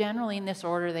 generally in this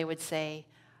order, they would say,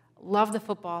 love the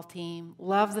football team,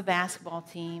 love the basketball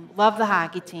team, love the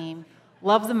hockey team,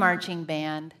 love the marching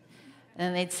band.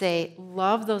 And they'd say,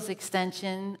 love those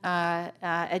extension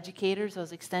educators,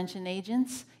 those extension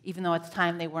agents, even though at the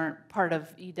time they weren't part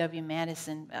of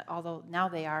UW-Madison, although now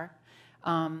they are.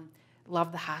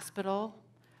 Love the hospital.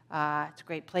 It's a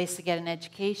great place to get an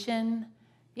education.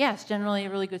 Yeah, it's generally a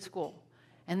really good school.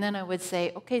 And then I would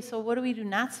say, okay, so what do we do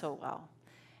not so well?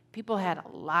 People had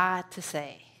a lot to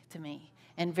say to me,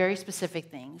 and very specific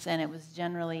things. And it was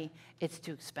generally, it's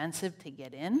too expensive to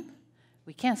get in.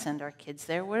 We can't send our kids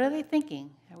there. What are they thinking?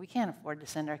 We can't afford to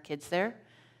send our kids there.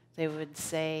 They would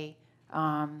say,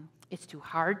 it's too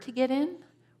hard to get in.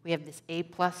 We have this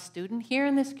A-plus student here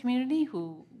in this community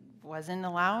who wasn't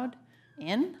allowed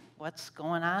in. What's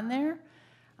going on there?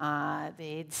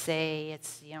 They'd say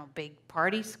it's, big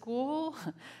party school.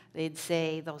 They'd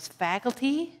say those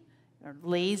faculty are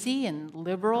lazy and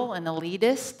liberal and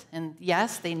elitist. And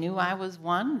yes, they knew I was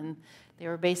one. And they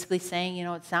were basically saying,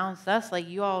 it sounds to us like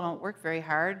you all don't work very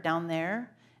hard down there.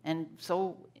 And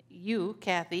so you,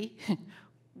 Kathy,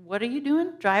 what are you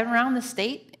doing? Driving around the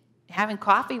state, having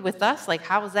coffee with us? Like,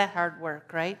 how is that hard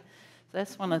work, right? So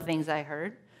that's one of the things I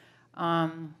heard.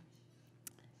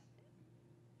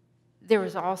 There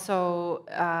was also,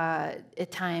 at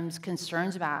times,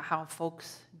 concerns about how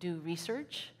folks do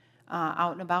research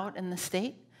out and about in the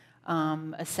state.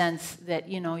 A sense that,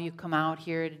 you come out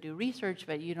here to do research,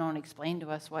 but you don't explain to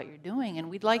us what you're doing, and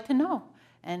we'd like to know.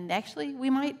 And actually, we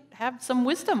might have some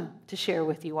wisdom to share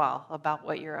with you all about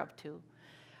what you're up to.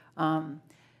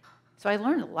 So I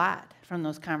learned a lot from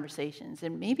those conversations,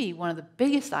 and maybe one of the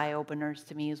biggest eye-openers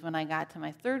to me is when I got to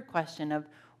my third question of,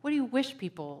 what do you wish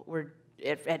people were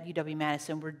at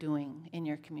UW-Madison were doing in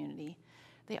your community?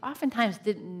 They oftentimes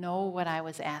didn't know what I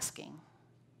was asking.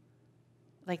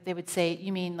 Like they would say,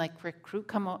 you mean like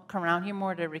come around here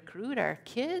more to recruit our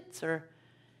kids? Or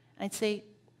I'd say,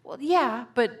 well, yeah,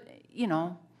 but,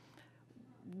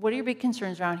 what are your big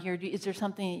concerns around here? Is there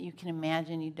something that you can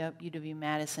imagine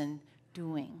UW-Madison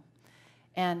doing?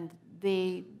 And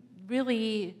they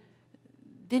really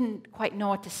didn't quite know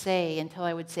what to say until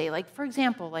I would say, like, for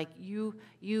example, like you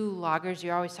loggers,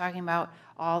 you're always talking about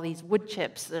all these wood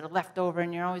chips that are left over,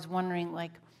 and you're always wondering,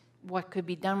 like, what could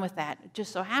be done with that. It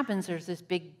just so happens there's this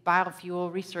big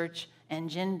biofuel research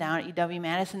engine down at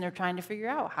UW-Madison. They're trying to figure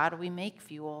out, how do we make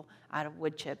fuel out of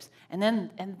wood chips? And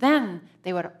then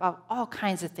they would have all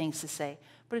kinds of things to say.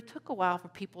 But it took a while for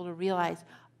people to realize,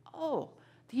 oh,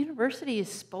 the university is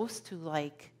supposed to,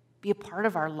 like, be a part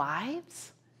of our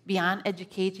lives beyond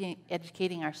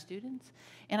educating our students.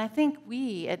 And I think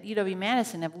we at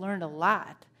UW-Madison have learned a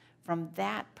lot from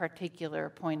that particular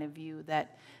point of view,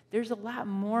 that there's a lot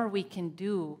more we can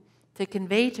do to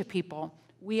convey to people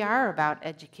we are about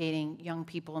educating young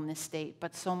people in this state,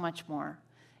 but so much more.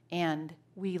 And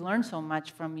we learn so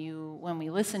much from you when we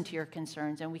listen to your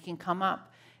concerns, and we can come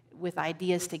up with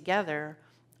ideas together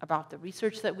about the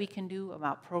research that we can do,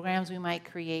 about programs we might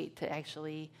create to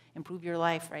actually improve your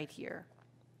life right here.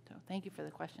 So thank you for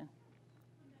the question.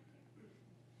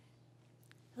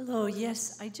 Hello,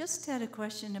 yes, I just had a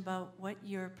question about what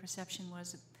your perception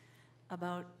was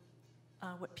about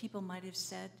what people might have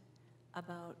said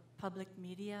about public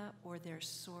media or their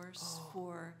source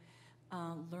for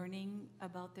learning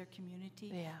about their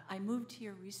community. Yeah. I moved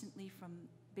here recently from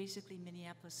basically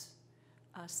Minneapolis,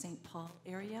 St. Paul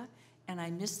area, and I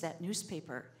missed that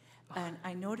newspaper. And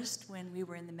I noticed when we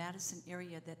were in the Madison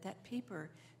area that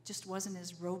paper just wasn't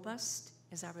as robust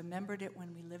as I remembered it when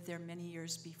we lived there many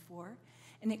years before.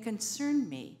 And it concerned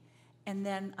me. And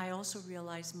then I also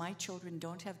realized my children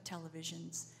don't have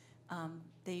televisions.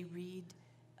 They read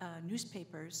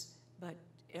newspapers, but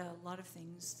a lot of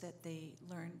things that they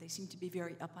learn, they seem to be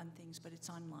very up on things, but it's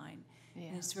online. Yeah.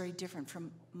 And it's very different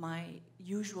from my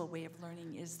usual way of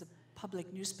learning is the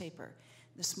public newspaper.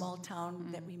 The small town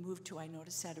that we moved to, I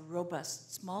noticed, had a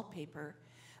robust small paper.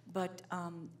 But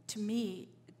to me,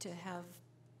 to have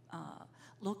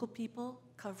local people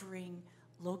covering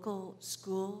local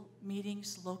school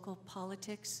meetings, local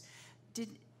politics, did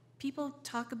people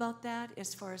talk about that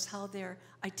as far as how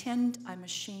I'm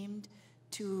ashamed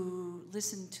to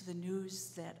listen to the news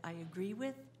that I agree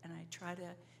with, and I try to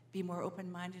be more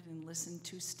open-minded and listen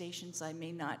to stations I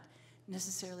may not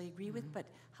necessarily agree with, but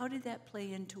how did that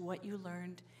play into what you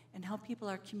learned and how people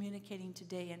are communicating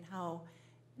today and how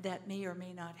that may or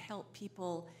may not help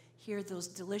people hear those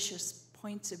delicious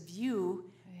points of view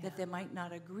that they might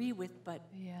not agree with but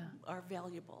are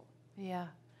valuable? Yeah.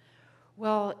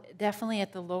 Well, definitely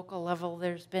at the local level,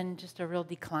 there's been just a real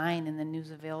decline in the news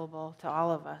available to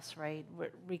all of us, right?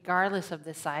 Regardless of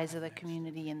the size of the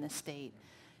community in the state.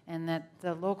 And that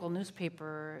the local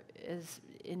newspaper is,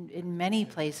 in many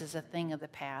places, a thing of the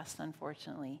past,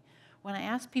 unfortunately. When I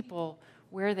ask people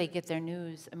where they get their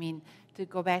news, I mean, to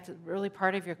go back to the early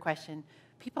part of your question,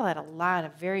 people had a lot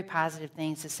of very positive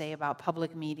things to say about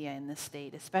public media in this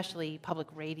state, especially public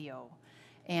radio.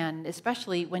 And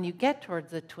especially when you get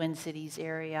towards the Twin Cities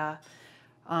area,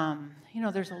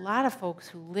 there's a lot of folks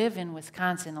who live in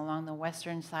Wisconsin along the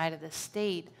western side of the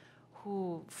state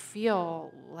who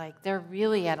feel like they're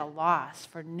really at a loss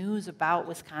for news about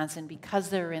Wisconsin because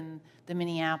they're in the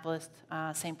Minneapolis,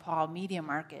 St. Paul media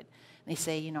market. They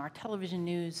say, our television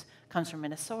news comes from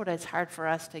Minnesota. It's hard for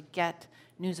us to get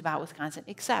news about Wisconsin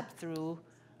except through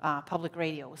public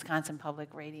radio, Wisconsin Public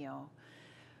Radio.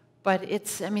 But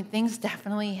things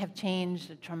definitely have changed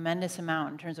a tremendous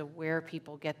amount in terms of where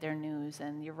people get their news.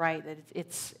 And you're right that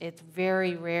it's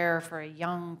very rare for a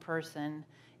young person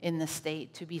in the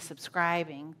state to be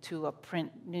subscribing to a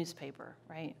print newspaper,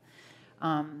 right?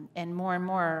 And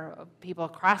more people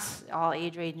across all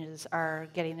age ranges are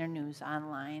getting their news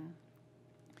online.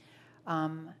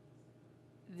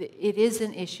 It is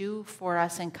an issue for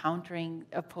us encountering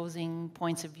opposing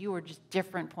points of view or just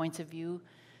different points of view,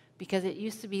 because it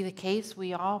used to be the case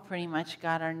we all pretty much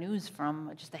got our news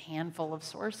from just a handful of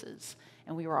sources,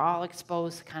 and we were all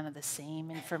exposed to kind of the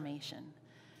same information.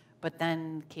 But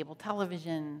then cable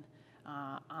television,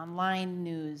 online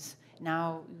news,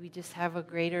 now we just have a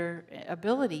greater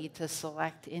ability to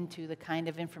select into the kind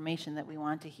of information that we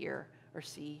want to hear or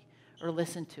see or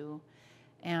listen to.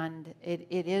 And it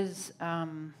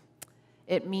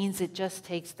means it just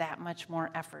takes that much more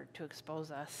effort to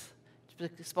expose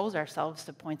ourselves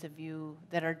to points of view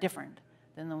that are different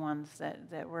than the ones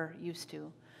that we're used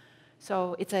to.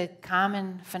 So it's a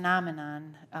common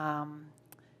phenomenon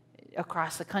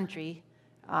across the country,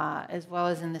 as well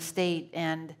as in the state,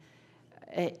 and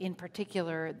in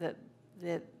particular,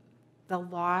 the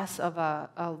loss of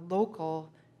a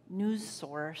local news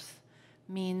source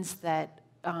means that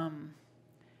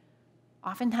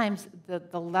oftentimes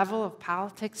the level of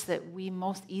politics that we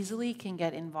most easily can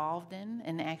get involved in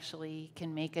and actually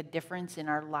can make a difference in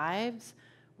our lives,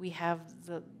 we have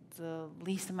the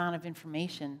least amount of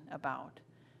information about.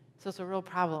 So it's a real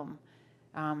problem.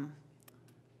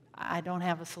 I don't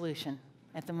have a solution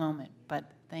at the moment, but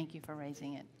thank you for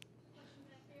raising it.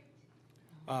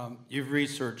 You've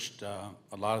researched a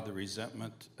lot of the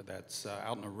resentment that's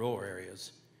out in the rural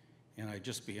areas, and I'd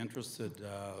just be interested,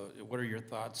 what are your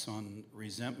thoughts on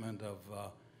resentment of,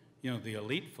 the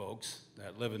elite folks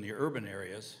that live in the urban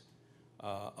areas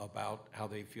about how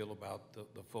they feel about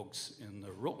the folks in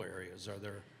the rural areas? Are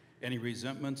there any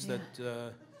resentments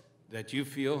that you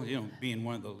feel, being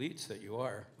one of the elites that you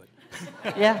are? But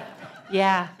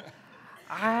Yeah.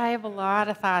 I have a lot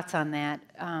of thoughts on that.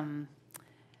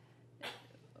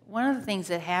 One of the things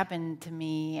that happened to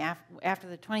me after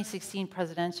the 2016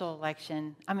 presidential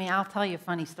election, I'll tell you a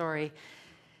funny story.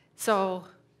 So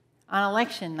on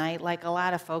election night, like a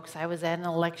lot of folks, I was at an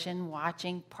election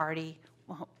watching party.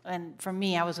 And for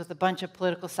me, I was with a bunch of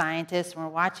political scientists, and we're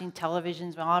watching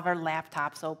televisions with all of our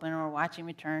laptops open, and we're watching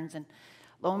returns. And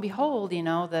lo and behold,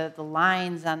 the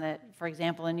lines on for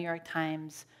example, the New York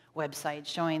Times website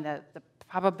showing the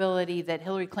probability that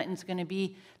Hillary Clinton's going to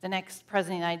be the next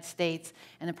president of the United States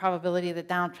and the probability that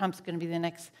Donald Trump's going to be the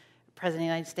next president of the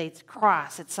United States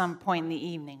cross at some point in the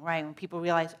evening, right? When people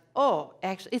realize,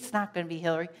 actually, it's not going to be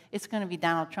Hillary, it's going to be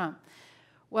Donald Trump.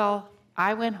 Well,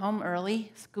 I went home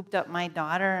early, scooped up my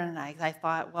daughter, and I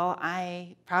thought, well,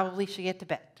 I probably should get to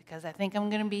bed because I think I'm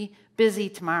going to be busy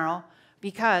tomorrow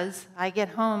because I get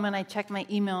home and I check my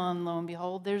email, and lo and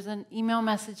behold, there's an email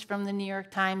message from the New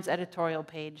York Times editorial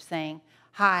page saying,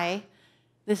 "Hi,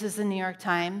 this is the New York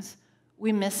Times.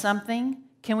 We missed something.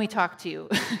 Can we talk to you?"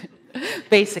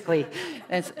 Basically.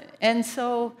 And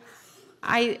so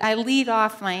I lead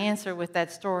off my answer with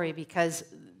that story because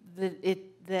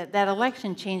that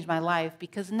election changed my life,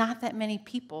 because not that many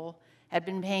people had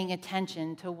been paying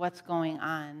attention to what's going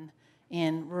on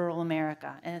in rural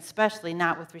America, and especially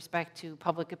not with respect to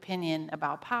public opinion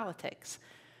about politics.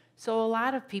 So a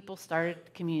lot of people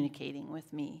started communicating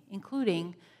with me,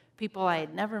 including people I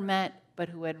had never met but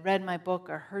who had read my book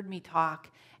or heard me talk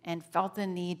and felt the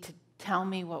need to tell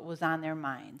me what was on their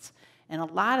minds. And a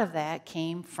lot of that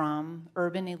came from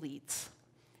urban elites,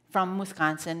 from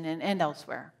Wisconsin and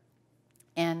elsewhere.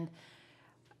 And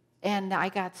I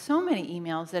got so many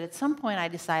emails that at some point I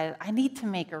decided I need to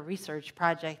make a research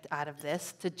project out of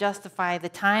this to justify the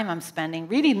time I'm spending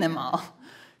reading them all.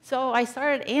 So I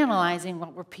started analyzing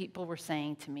what people were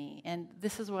saying to me, and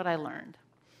this is what I learned.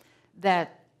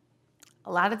 That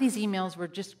a lot of these emails were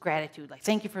just gratitude, like,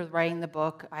 "Thank you for writing the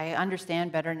book, I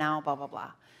understand better now, blah, blah,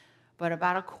 blah." But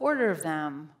about a quarter of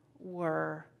them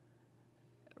were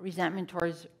resentment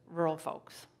towards rural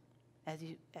folks, as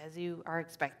you are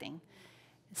expecting,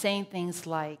 saying things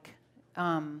like,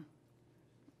 how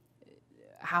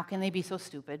can they be so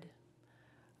stupid?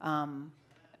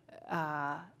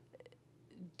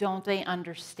 Don't they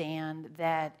understand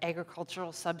that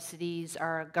agricultural subsidies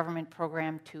are a government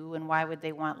program too, and why would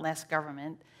they want less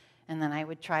government? And then I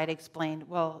would try to explain,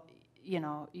 well, you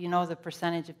know the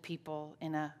percentage of people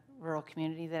in a rural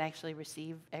community that actually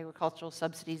receive agricultural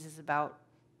subsidies is about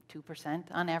 2%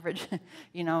 on average,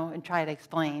 and try to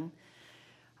explain.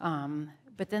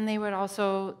 But then they would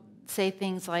also say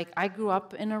things like, I grew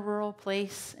up in a rural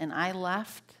place and I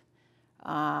left.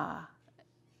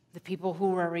 The people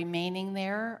who are remaining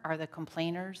there are the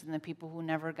complainers and the people who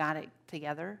never got it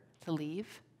together to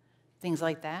leave. Things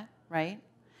like that, right?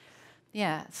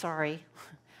 Yeah, sorry.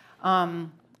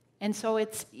 And so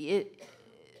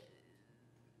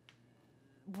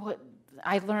what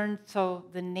I learned, so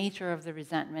the nature of the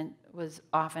resentment was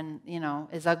often,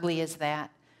 as ugly as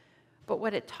that. But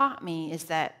what it taught me is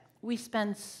that we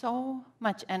spend so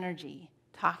much energy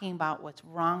talking about what's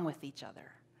wrong with each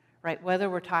other, right? Whether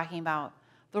we're talking about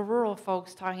the rural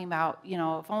folks talking about,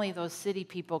 if only those city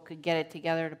people could get it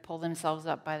together to pull themselves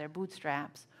up by their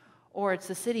bootstraps, or it's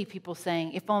the city people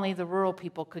saying, if only the rural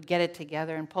people could get it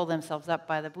together and pull themselves up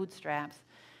by the bootstraps.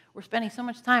 We're spending so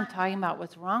much time talking about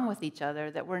what's wrong with each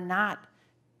other that we're not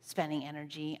spending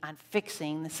energy on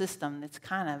fixing the system that's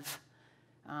kind of,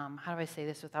 how do I say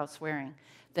this without swearing,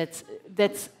 that's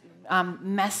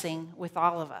messing with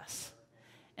all of us.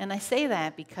 And I say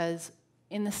that because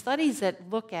in the studies that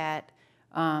look at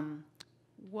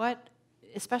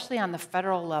especially on the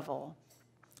federal level,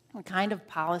 the kind of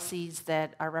policies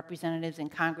that our representatives in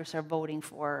Congress are voting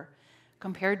for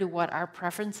compared to what our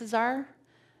preferences are,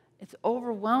 it's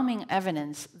overwhelming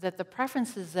evidence that the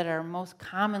preferences that are most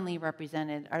commonly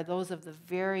represented are those of the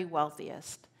very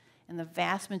wealthiest, and the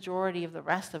vast majority of the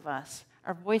rest of us,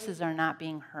 our voices are not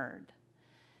being heard.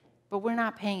 But we're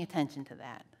not paying attention to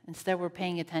that. Instead, we're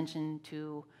paying attention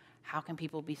to how can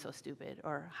people be so stupid,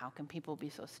 or how can people be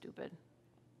so stupid?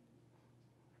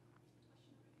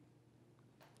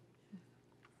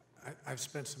 I've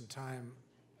spent some time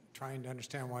trying to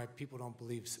understand why people don't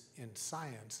believe in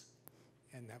science,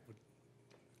 and that would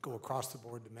go across the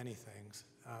board to many things.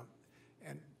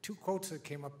 And two quotes that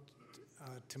came up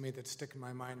to me that stick in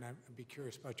my mind, and I'd be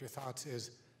curious about your thoughts,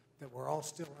 is that we're all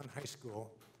still in high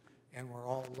school and we're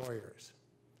all lawyers.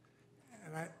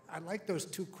 And I like those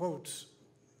two quotes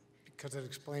because it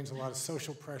explains a lot of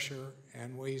social pressure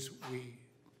and ways we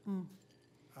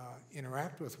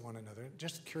interact with one another.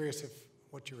 Just curious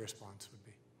what your response would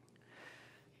be.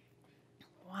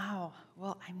 Wow.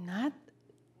 Well, I'm not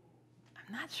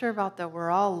sure about the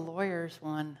we're all lawyers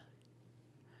one,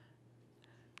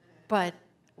 but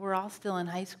we're all still in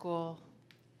high school.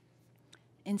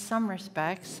 In some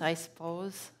respects, I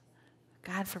suppose.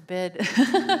 God forbid.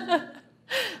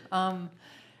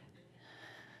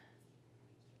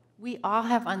 We all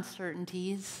have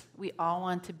uncertainties. We all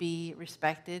want to be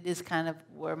respected is kind of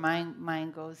where my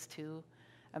mind goes to,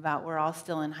 about we're all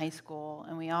still in high school,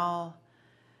 and we all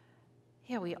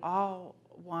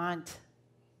want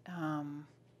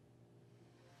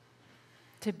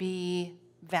to be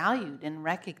valued and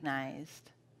recognized.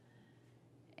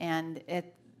 And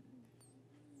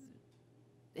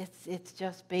it's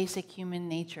just basic human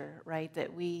nature, right?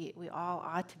 That we all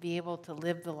ought to be able to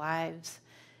live the lives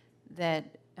that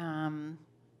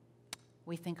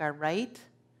we think are right,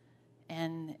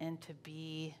 and to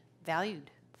be valued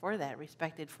for that,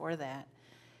 respected for that.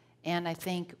 And I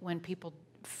think when people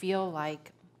feel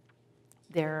like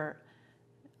they're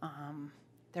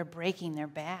breaking their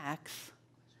backs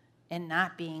and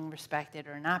not being respected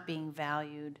or not being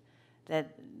valued,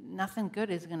 that nothing good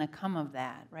is going to come of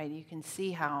that, right? You can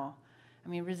see how, I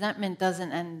mean, resentment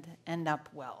doesn't end up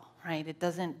well, right? It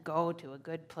doesn't go to a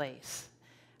good place.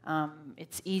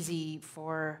 It's easy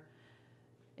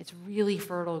it's really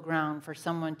fertile ground for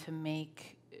someone to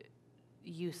make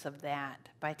use of that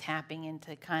by tapping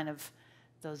into kind of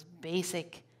those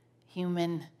basic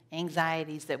human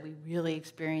anxieties that we really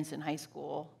experience in high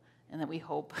school and that we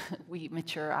hope we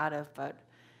mature out of, but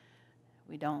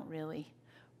we don't really.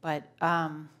 But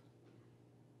the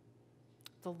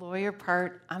lawyer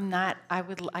part,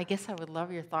 I guess I would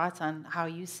love your thoughts on how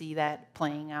you see that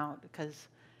playing out, because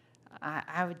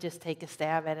I would just take a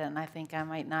stab at it, and I think I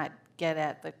might not get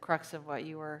at the crux of what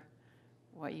you were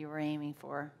aiming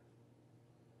for.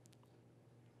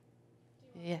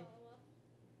 Yeah.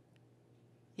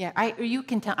 Yeah, you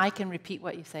can tell. I can repeat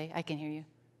what you say. I can hear you.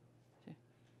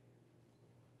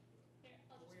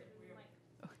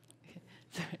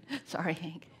 Sure. Sorry,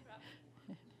 Hank.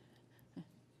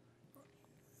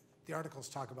 The articles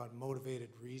talk about motivated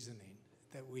reasoning,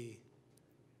 that we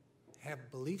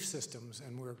have belief systems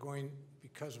and we're going,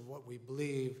 because of what we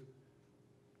believe,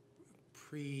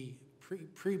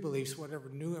 pre-beliefs, whatever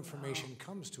new information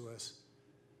comes to us,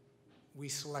 we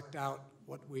select out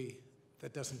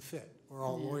that doesn't fit. We're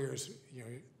all lawyers,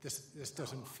 this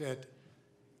doesn't fit,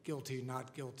 guilty,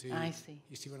 not guilty. I see.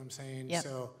 You see what I'm saying? Yep.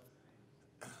 So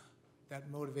that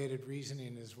motivated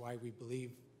reasoning is why we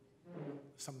believe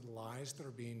some lies that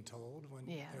are being told when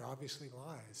they're obviously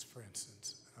lies, for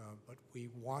instance. But we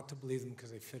want to believe them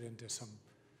because they fit into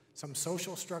some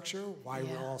social structure, why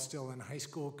we're all still in high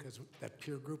school, because that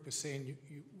peer group is saying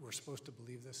we're supposed to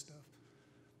believe this stuff.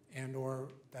 And or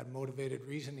that motivated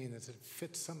reasoning is it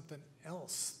fits something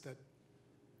else that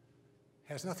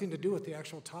has nothing to do with the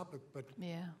actual topic, but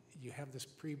you have this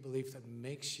pre-belief that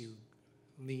makes you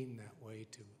lean that way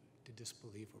to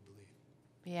disbelieve or believe.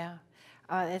 Yeah,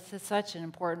 it's such an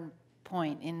important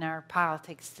point in our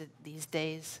politics these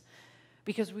days,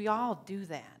 because we all do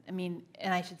that. I mean,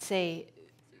 and I should say,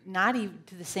 not even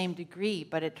to the same degree,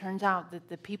 but it turns out that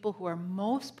the people who are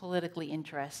most politically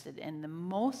interested and the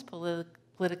most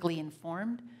politically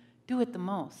informed do it the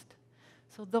most.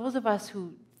 So those of us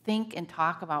who think and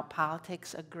talk about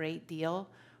politics a great deal,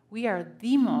 we are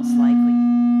the most likely.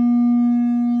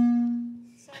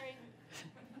 Sorry.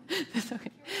 That's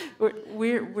okay.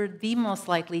 We're the most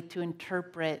likely to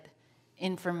interpret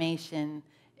information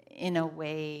in a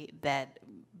way that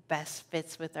best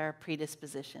fits with our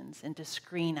predispositions and to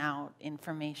screen out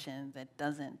information that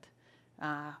doesn't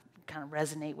kind of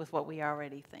resonate with what we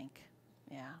already think.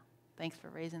 Yeah. Thanks for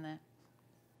raising that.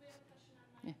 We have a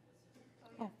question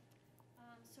online.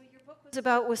 So your book was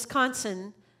about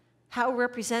Wisconsin. How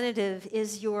representative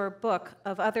is your book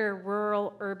of other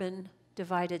rural, urban,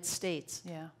 divided states?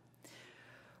 Yeah.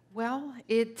 Well,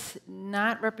 it's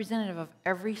not representative of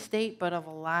every state, but of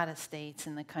a lot of states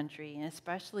in the country, and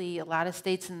especially a lot of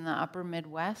states in the upper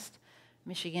Midwest,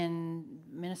 Michigan,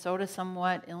 Minnesota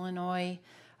somewhat, Illinois,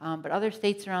 but other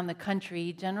states around the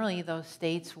country, generally those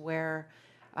states where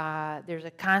there's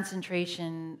a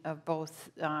concentration of both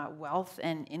wealth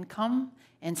and income,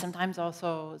 and sometimes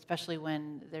also, especially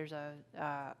when there's a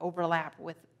overlap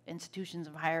with institutions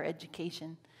of higher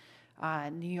education.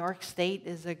 New York State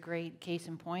is a great case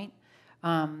in point.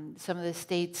 Some of the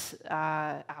states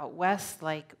out west,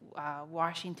 like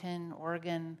Washington,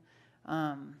 Oregon,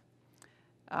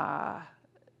 a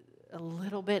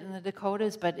little bit in the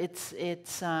Dakotas, but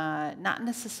it's not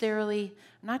necessarily.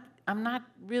 I'm not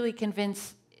really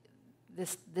convinced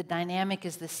the dynamic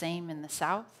is the same in the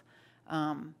South,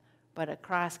 but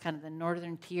across kind of the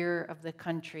northern tier of the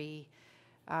country.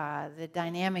 The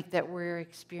dynamic that we're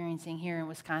experiencing here in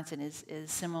Wisconsin is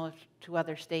similar to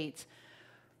other states.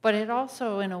 But it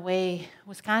also, in a way,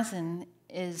 Wisconsin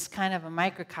is kind of a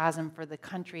microcosm for the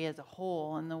country as a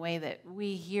whole, in the way that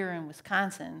we here in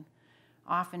Wisconsin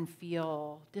often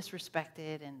feel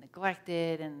disrespected and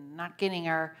neglected and not getting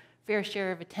our fair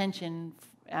share of attention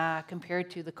compared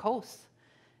to the coast.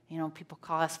 You know, people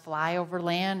call us flyover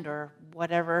land or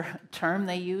whatever term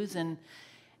they use, and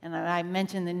I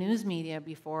mentioned the news media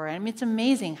before. I mean, it's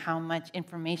amazing how much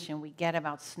information we get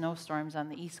about snowstorms on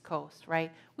the East Coast,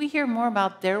 right? We hear more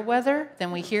about their weather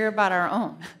than we hear about our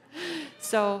own.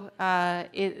 So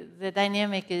the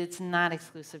dynamic is not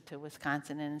exclusive to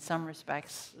Wisconsin, and in some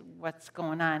respects, what's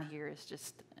going on here is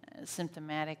just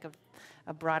symptomatic of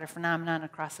a broader phenomenon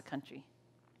across the country.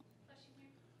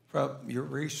 From your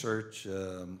research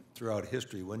throughout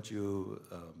history, wouldn't you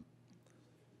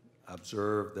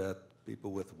observe that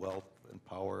people with wealth and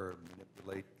power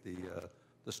manipulate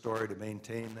the story to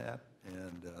maintain that?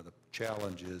 And the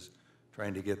challenge is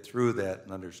trying to get through that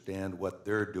and understand what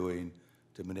they're doing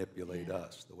to manipulate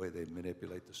us, the way they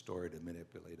manipulate the story to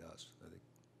manipulate us, I think.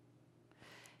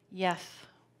 Yes,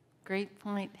 great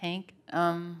point, Hank.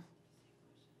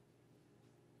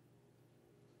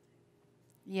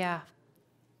 Yeah.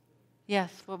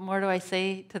 Yes, what more do I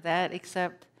say to that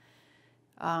except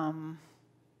to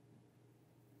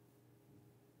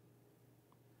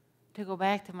go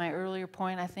back to my earlier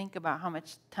point, I think about how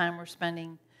much time we're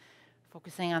spending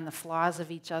focusing on the flaws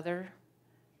of each other.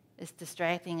 It's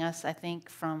distracting us, I think,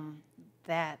 from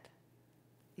that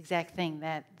exact thing,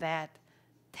 that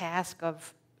task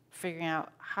of figuring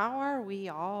out how are we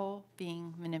all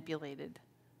being manipulated?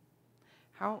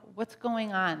 What's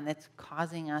going on that's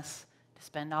causing us to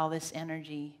spend all this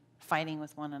energy fighting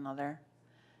with one another,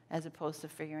 as opposed to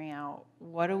figuring out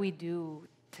what do we do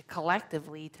to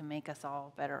collectively to make us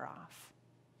all better off?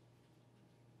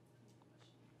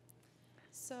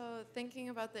 So thinking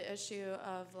about the issue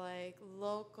of like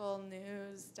local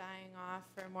news dying off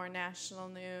for more national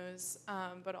news,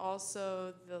 but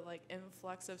also the like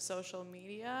influx of social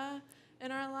media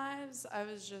in our lives, I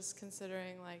was just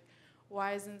considering like,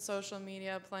 why isn't social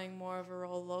media playing more of a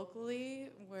role locally,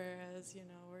 whereas, you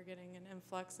know, we're getting an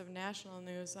influx of national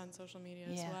news on social media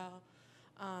as well.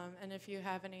 And if you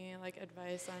have any like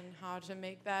advice on how to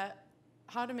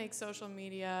make social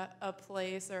media a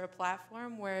place or a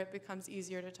platform where it becomes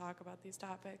easier to talk about these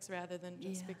topics rather than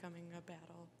just becoming a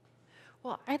battle.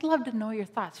 Well, I'd love to know your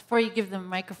thoughts before you give the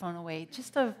microphone away,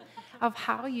 just of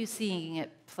how you seeing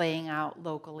it playing out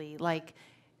locally. Like,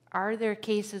 are there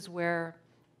cases where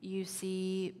you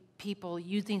see people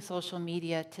using social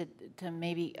media to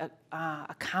maybe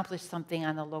accomplish something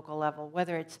on the local level,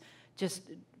 whether it's just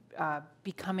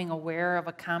becoming aware of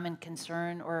a common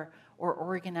concern or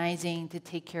organizing to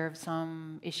take care of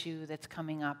some issue that's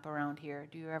coming up around here?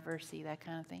 Do you ever see that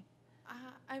kind of thing?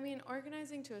 I mean,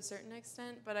 organizing to a certain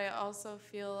extent, but I also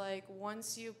feel like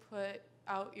once you put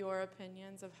out your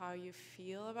opinions of how you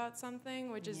feel about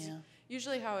something, which is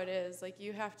usually how it is, like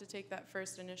you have to take that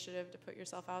first initiative to put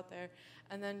yourself out there,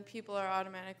 and then people are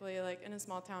automatically, like in a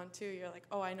small town too, you're like,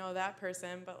 oh, I know that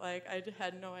person, but like I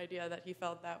had no idea that he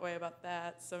felt that way about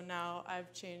that, so now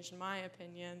I've changed my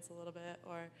opinions a little bit,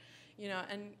 or, you know,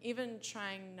 and even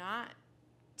trying not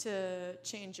to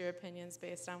change your opinions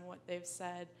based on what they've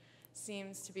said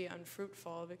seems to be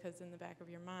unfruitful, because in the back of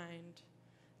your mind,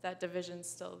 that division's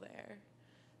still there.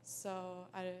 So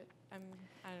I don't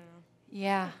know.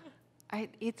 Yeah,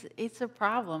 it's a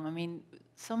problem. I mean,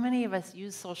 so many of us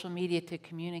use social media to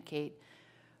communicate,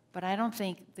 but I don't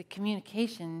think the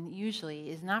communication usually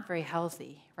is not very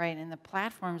healthy, right? And the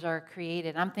platforms are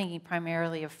created. I'm thinking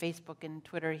primarily of Facebook and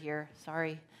Twitter here.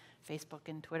 Sorry, Facebook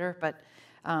and Twitter, but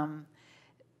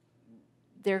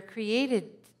they're created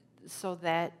so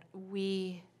that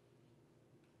we're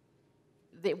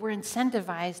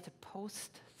incentivized to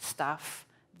post stuff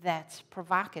that's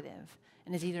provocative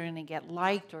and is either going to get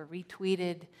liked or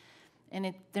retweeted,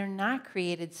 and they're not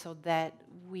created so that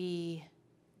we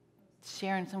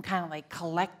share in some kind of like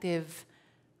collective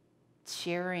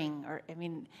sharing, or I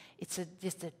mean, it's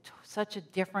such a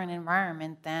different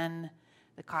environment than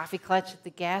the coffee clutch at the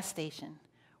gas station,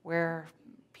 where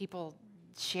people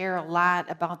share a lot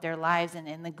about their lives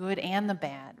and the good and the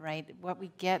bad, right? What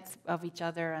we get of each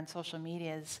other on social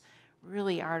media is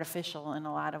really artificial in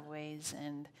a lot of ways,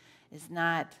 and is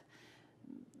not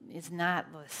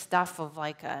the stuff of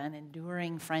like an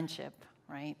enduring friendship,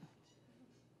 right?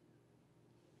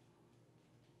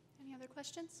 Any other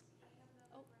questions?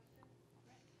 Oh.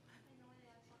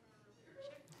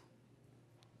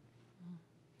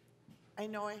 I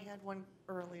know I had one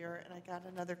earlier, and I got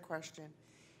another question.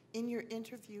 In your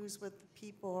interviews with the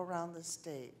people around the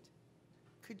state,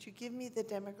 could you give me the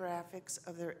demographics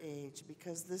of their age?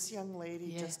 Because this young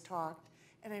lady just talked,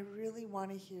 and I really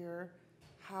want to hear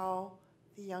how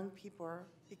the young people are,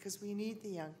 because we need the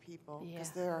young people,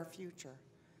 because they're our future.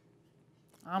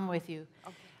 I'm with you.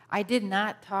 Okay. I did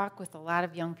not talk with a lot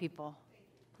of young people.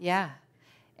 Yeah.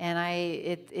 And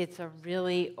it's a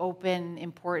really open,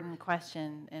 important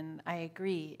question, and I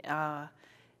agree.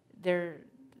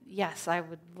 Yes, I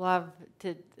would love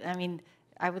to,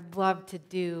 I would love to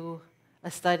do a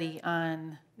study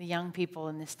on the young people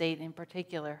in the state in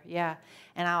particular, yeah.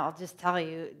 And I'll just tell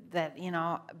you that,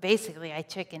 basically I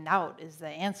chickened out is the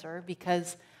answer,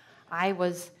 because I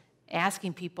was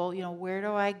asking people, where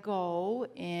do I go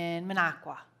in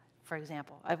Minocqua for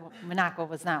example. Minocqua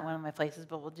was not one of my places,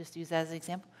 but we'll just use that as an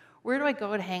example. Where do I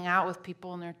go to hang out with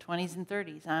people in their 20s and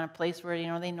 30s on a place where,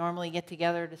 they normally get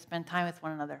together to spend time with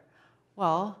one another?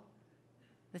 Well,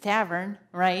 the tavern,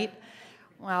 right?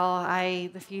 Well,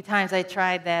 the few times I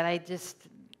tried that, I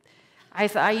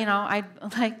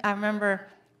remember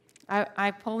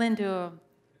I pulled into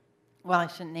I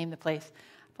shouldn't name the place.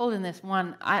 I pulled in this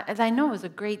one, as I know it was a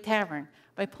great tavern,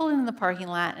 but I pulled into the parking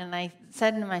lot and I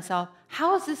said to myself,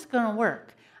 how is this going to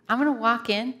work? I'm going to walk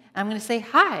in, I'm going to say,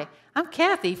 hi, I'm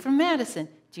Kathy from Madison.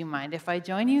 Do you mind if I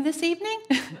join you this evening?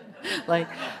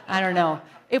 I don't know.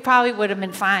 It probably would have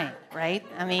been fine, right?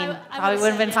 Probably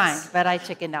would have been fine, but I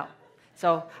chickened out.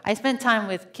 So I spent time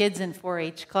with kids in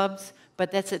 4-H clubs,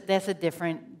 but that's a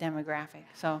different demographic.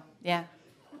 So, yeah,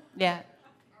 I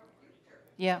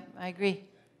agree.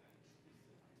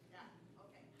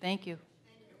 Thank you.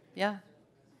 Yeah.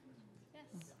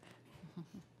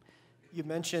 You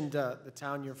mentioned the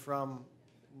town you're from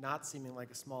not seeming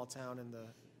like a small town in the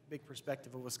big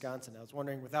perspective of Wisconsin. I was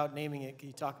wondering, without naming it, can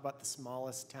you talk about the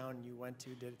smallest town you went to?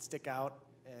 Did it stick out?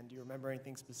 And do you remember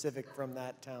anything specific from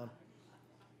that town?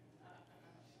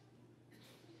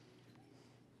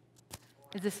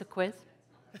 Is this a quiz?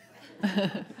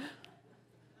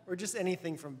 Or just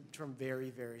anything from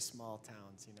very, very small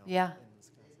towns, Yeah. in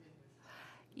Wisconsin.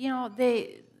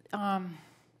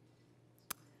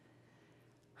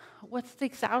 What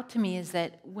sticks out to me is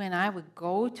that when I would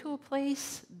go to a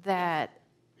place that,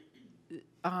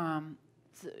 I'll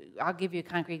give you a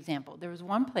concrete example. There was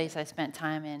one place I spent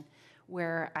time in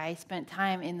where I spent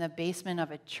time in the basement of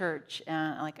a church,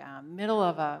 middle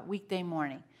of a weekday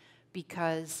morning,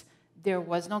 because there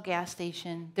was no gas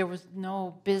station, there was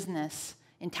no business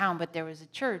in town, but there was a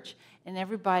church, and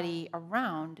everybody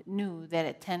around knew that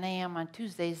at 10 a.m. on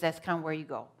Tuesdays, that's kind of where you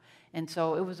go. And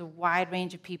so it was a wide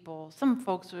range of people. Some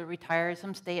folks were retired,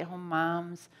 some stay-at-home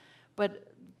moms, but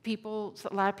a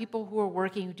lot of people who were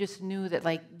working who just knew that,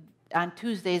 on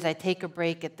Tuesdays, I take a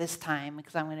break at this time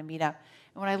because I'm going to meet up.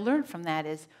 And what I learned from that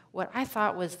is what I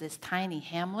thought was this tiny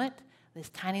hamlet, this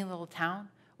tiny little town,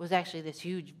 was actually this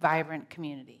huge, vibrant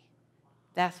community.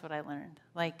 That's what I learned.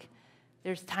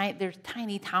 There's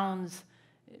tiny towns,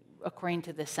 according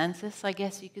to the census, I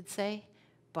guess you could say,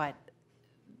 but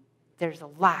there's a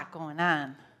lot going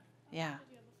on. Yeah.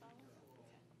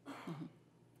 Mm-hmm.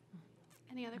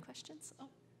 Any other questions? Oh,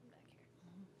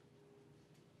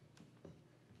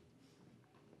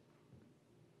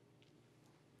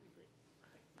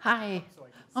 back Hi. here.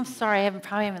 I'm sorry, I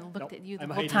probably haven't looked at you the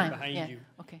whole time. Behind you.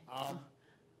 Okay.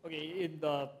 Okay, in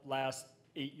the last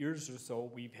 8 years or so,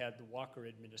 we've had the Walker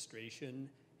administration,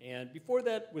 and before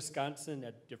that, Wisconsin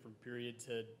at different periods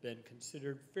had been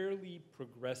considered fairly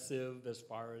progressive as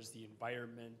far as the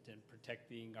environment and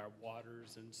protecting our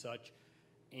waters and such.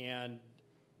 And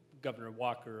Governor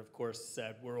Walker, of course,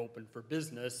 said we're open for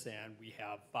business, and we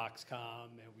have Foxconn,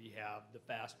 and we have the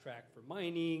fast track for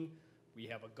mining, we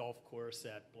have a golf course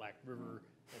at Black River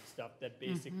and stuff that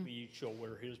basically show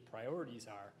where his priorities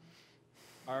are.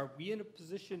 Are we in a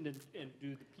position, and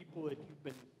do the people that you've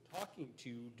been talking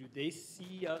to, do they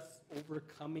see us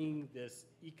overcoming this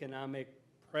economic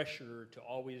pressure to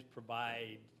always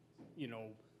provide,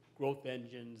 growth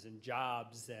engines and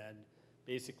jobs and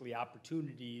basically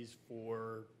opportunities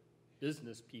for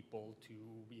business people to,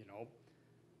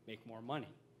 make more money?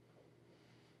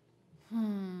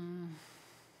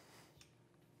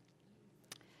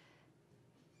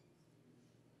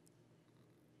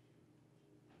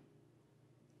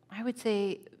 I would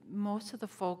say most of the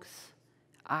folks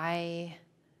I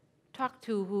talked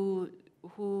to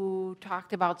who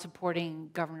talked about supporting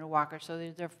Governor Walker, so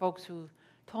there are folks who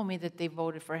told me that they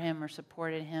voted for him or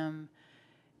supported him,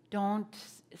 don't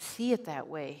see it that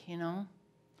way,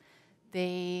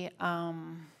 They,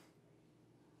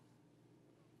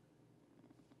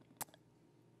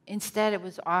 instead it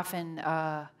was often,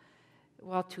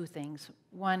 two things.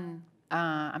 One,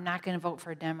 I'm not going to vote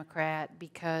for a Democrat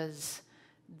because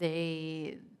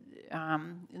they,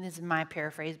 and this is my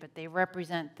paraphrase, but they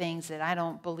represent things that I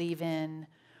don't believe in,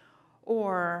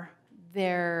 or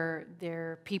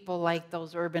they're people like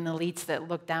those urban elites that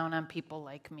look down on people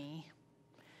like me.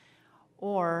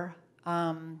 Or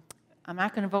I'm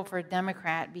not going to vote for a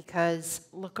Democrat because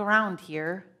look around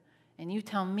here and you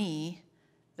tell me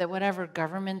that whatever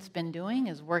government's been doing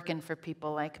is working for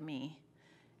people like me.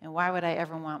 And why would I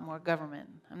ever want more government?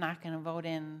 I'm not going to vote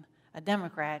in a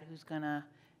Democrat who's going to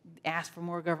ask for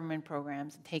more government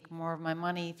programs and take more of my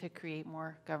money to create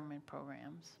more government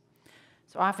programs.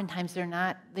 So oftentimes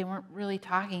they weren't really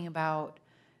talking about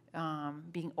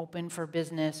being open for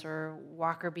business or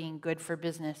Walker being good for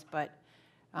business, but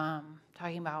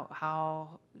talking about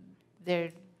how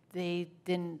they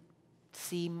didn't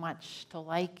see much to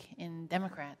like in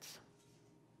Democrats.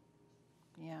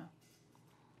 Yeah.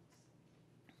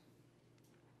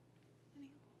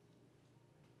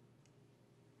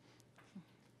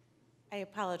 I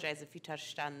apologize if you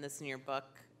touched on this in your book.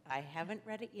 I haven't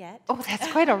read it yet. Oh, that's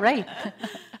quite all right.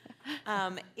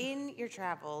 In your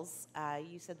travels,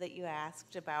 you said that you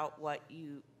asked about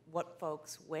what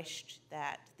folks wished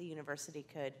that the university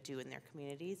could do in their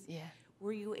communities. Yeah.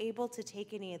 Were you able to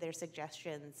take any of their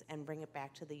suggestions and bring it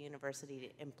back to the university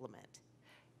to implement?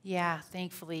 Yeah,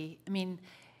 thankfully. I mean,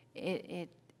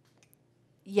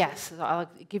 yes, I'll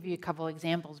give you a couple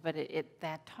examples, but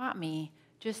that taught me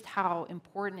just how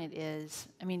important it is.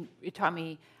 I mean, it taught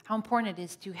me how important it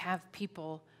is to have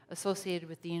people associated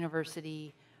with the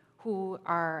university who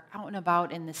are out and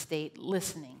about in the state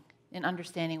listening and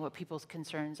understanding what people's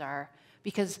concerns are.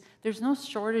 Because there's no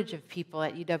shortage of people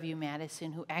at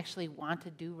UW-Madison who actually want to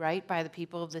do right by the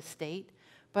people of the state,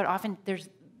 but often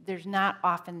there's not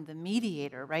often the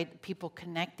mediator, right? People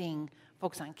connecting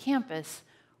folks on campus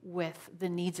with the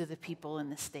needs of the people in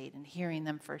the state and hearing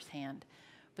them firsthand.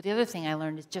 But the other thing I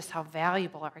learned is just how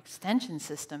valuable our extension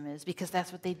system is, because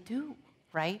that's what they do,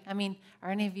 right? I mean, are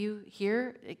any of you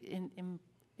here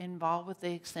involved with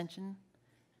the extension?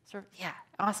 Yeah,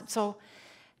 awesome. So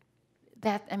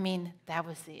that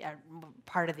was the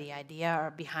part of the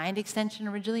idea behind extension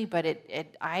originally, but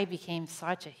I became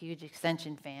such a huge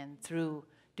extension fan through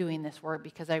doing this work,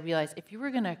 because I realized if you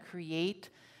were going to create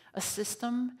a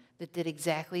system that did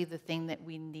exactly the thing that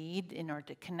we need in order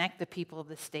to connect the people of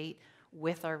the state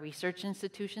with our research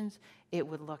institutions, it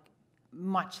would look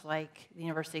much like the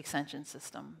university extension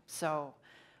system. So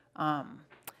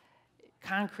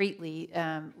concretely,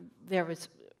 there was,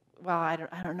 well, I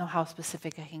don't know how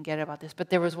specific I can get about this, but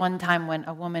there was one time when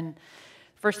a woman,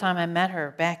 first time I met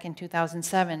her back in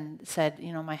 2007, said,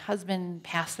 my husband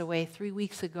passed away 3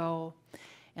 weeks ago,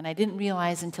 and I didn't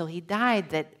realize until he died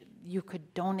that you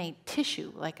could donate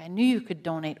tissue. Like, I knew you could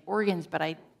donate organs, but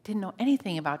I didn't know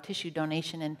anything about tissue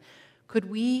donation. And could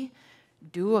we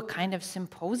do a kind of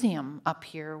symposium up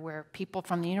here where people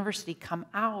from the university come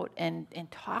out and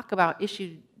talk about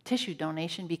tissue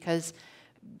donation, because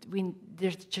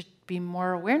there should be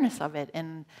more awareness of it.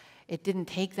 And it didn't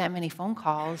take that many phone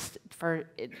calls for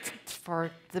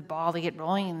the ball to get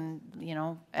rolling.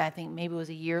 And, I think maybe it was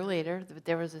a year later that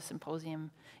there was a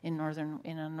symposium in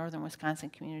a northern Wisconsin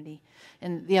community.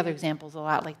 And the other examples a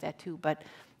lot like that too. But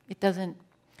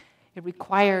it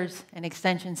requires an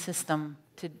extension system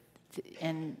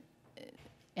and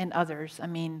others. I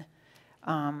mean,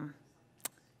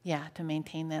 to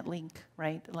maintain that link,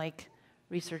 right? Like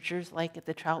researchers, like at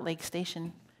the Trout Lake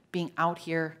Station, being out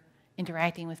here,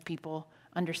 interacting with people,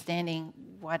 understanding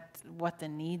what the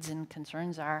needs and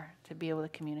concerns are to be able to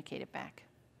communicate it back.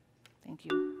 Thank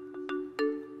you.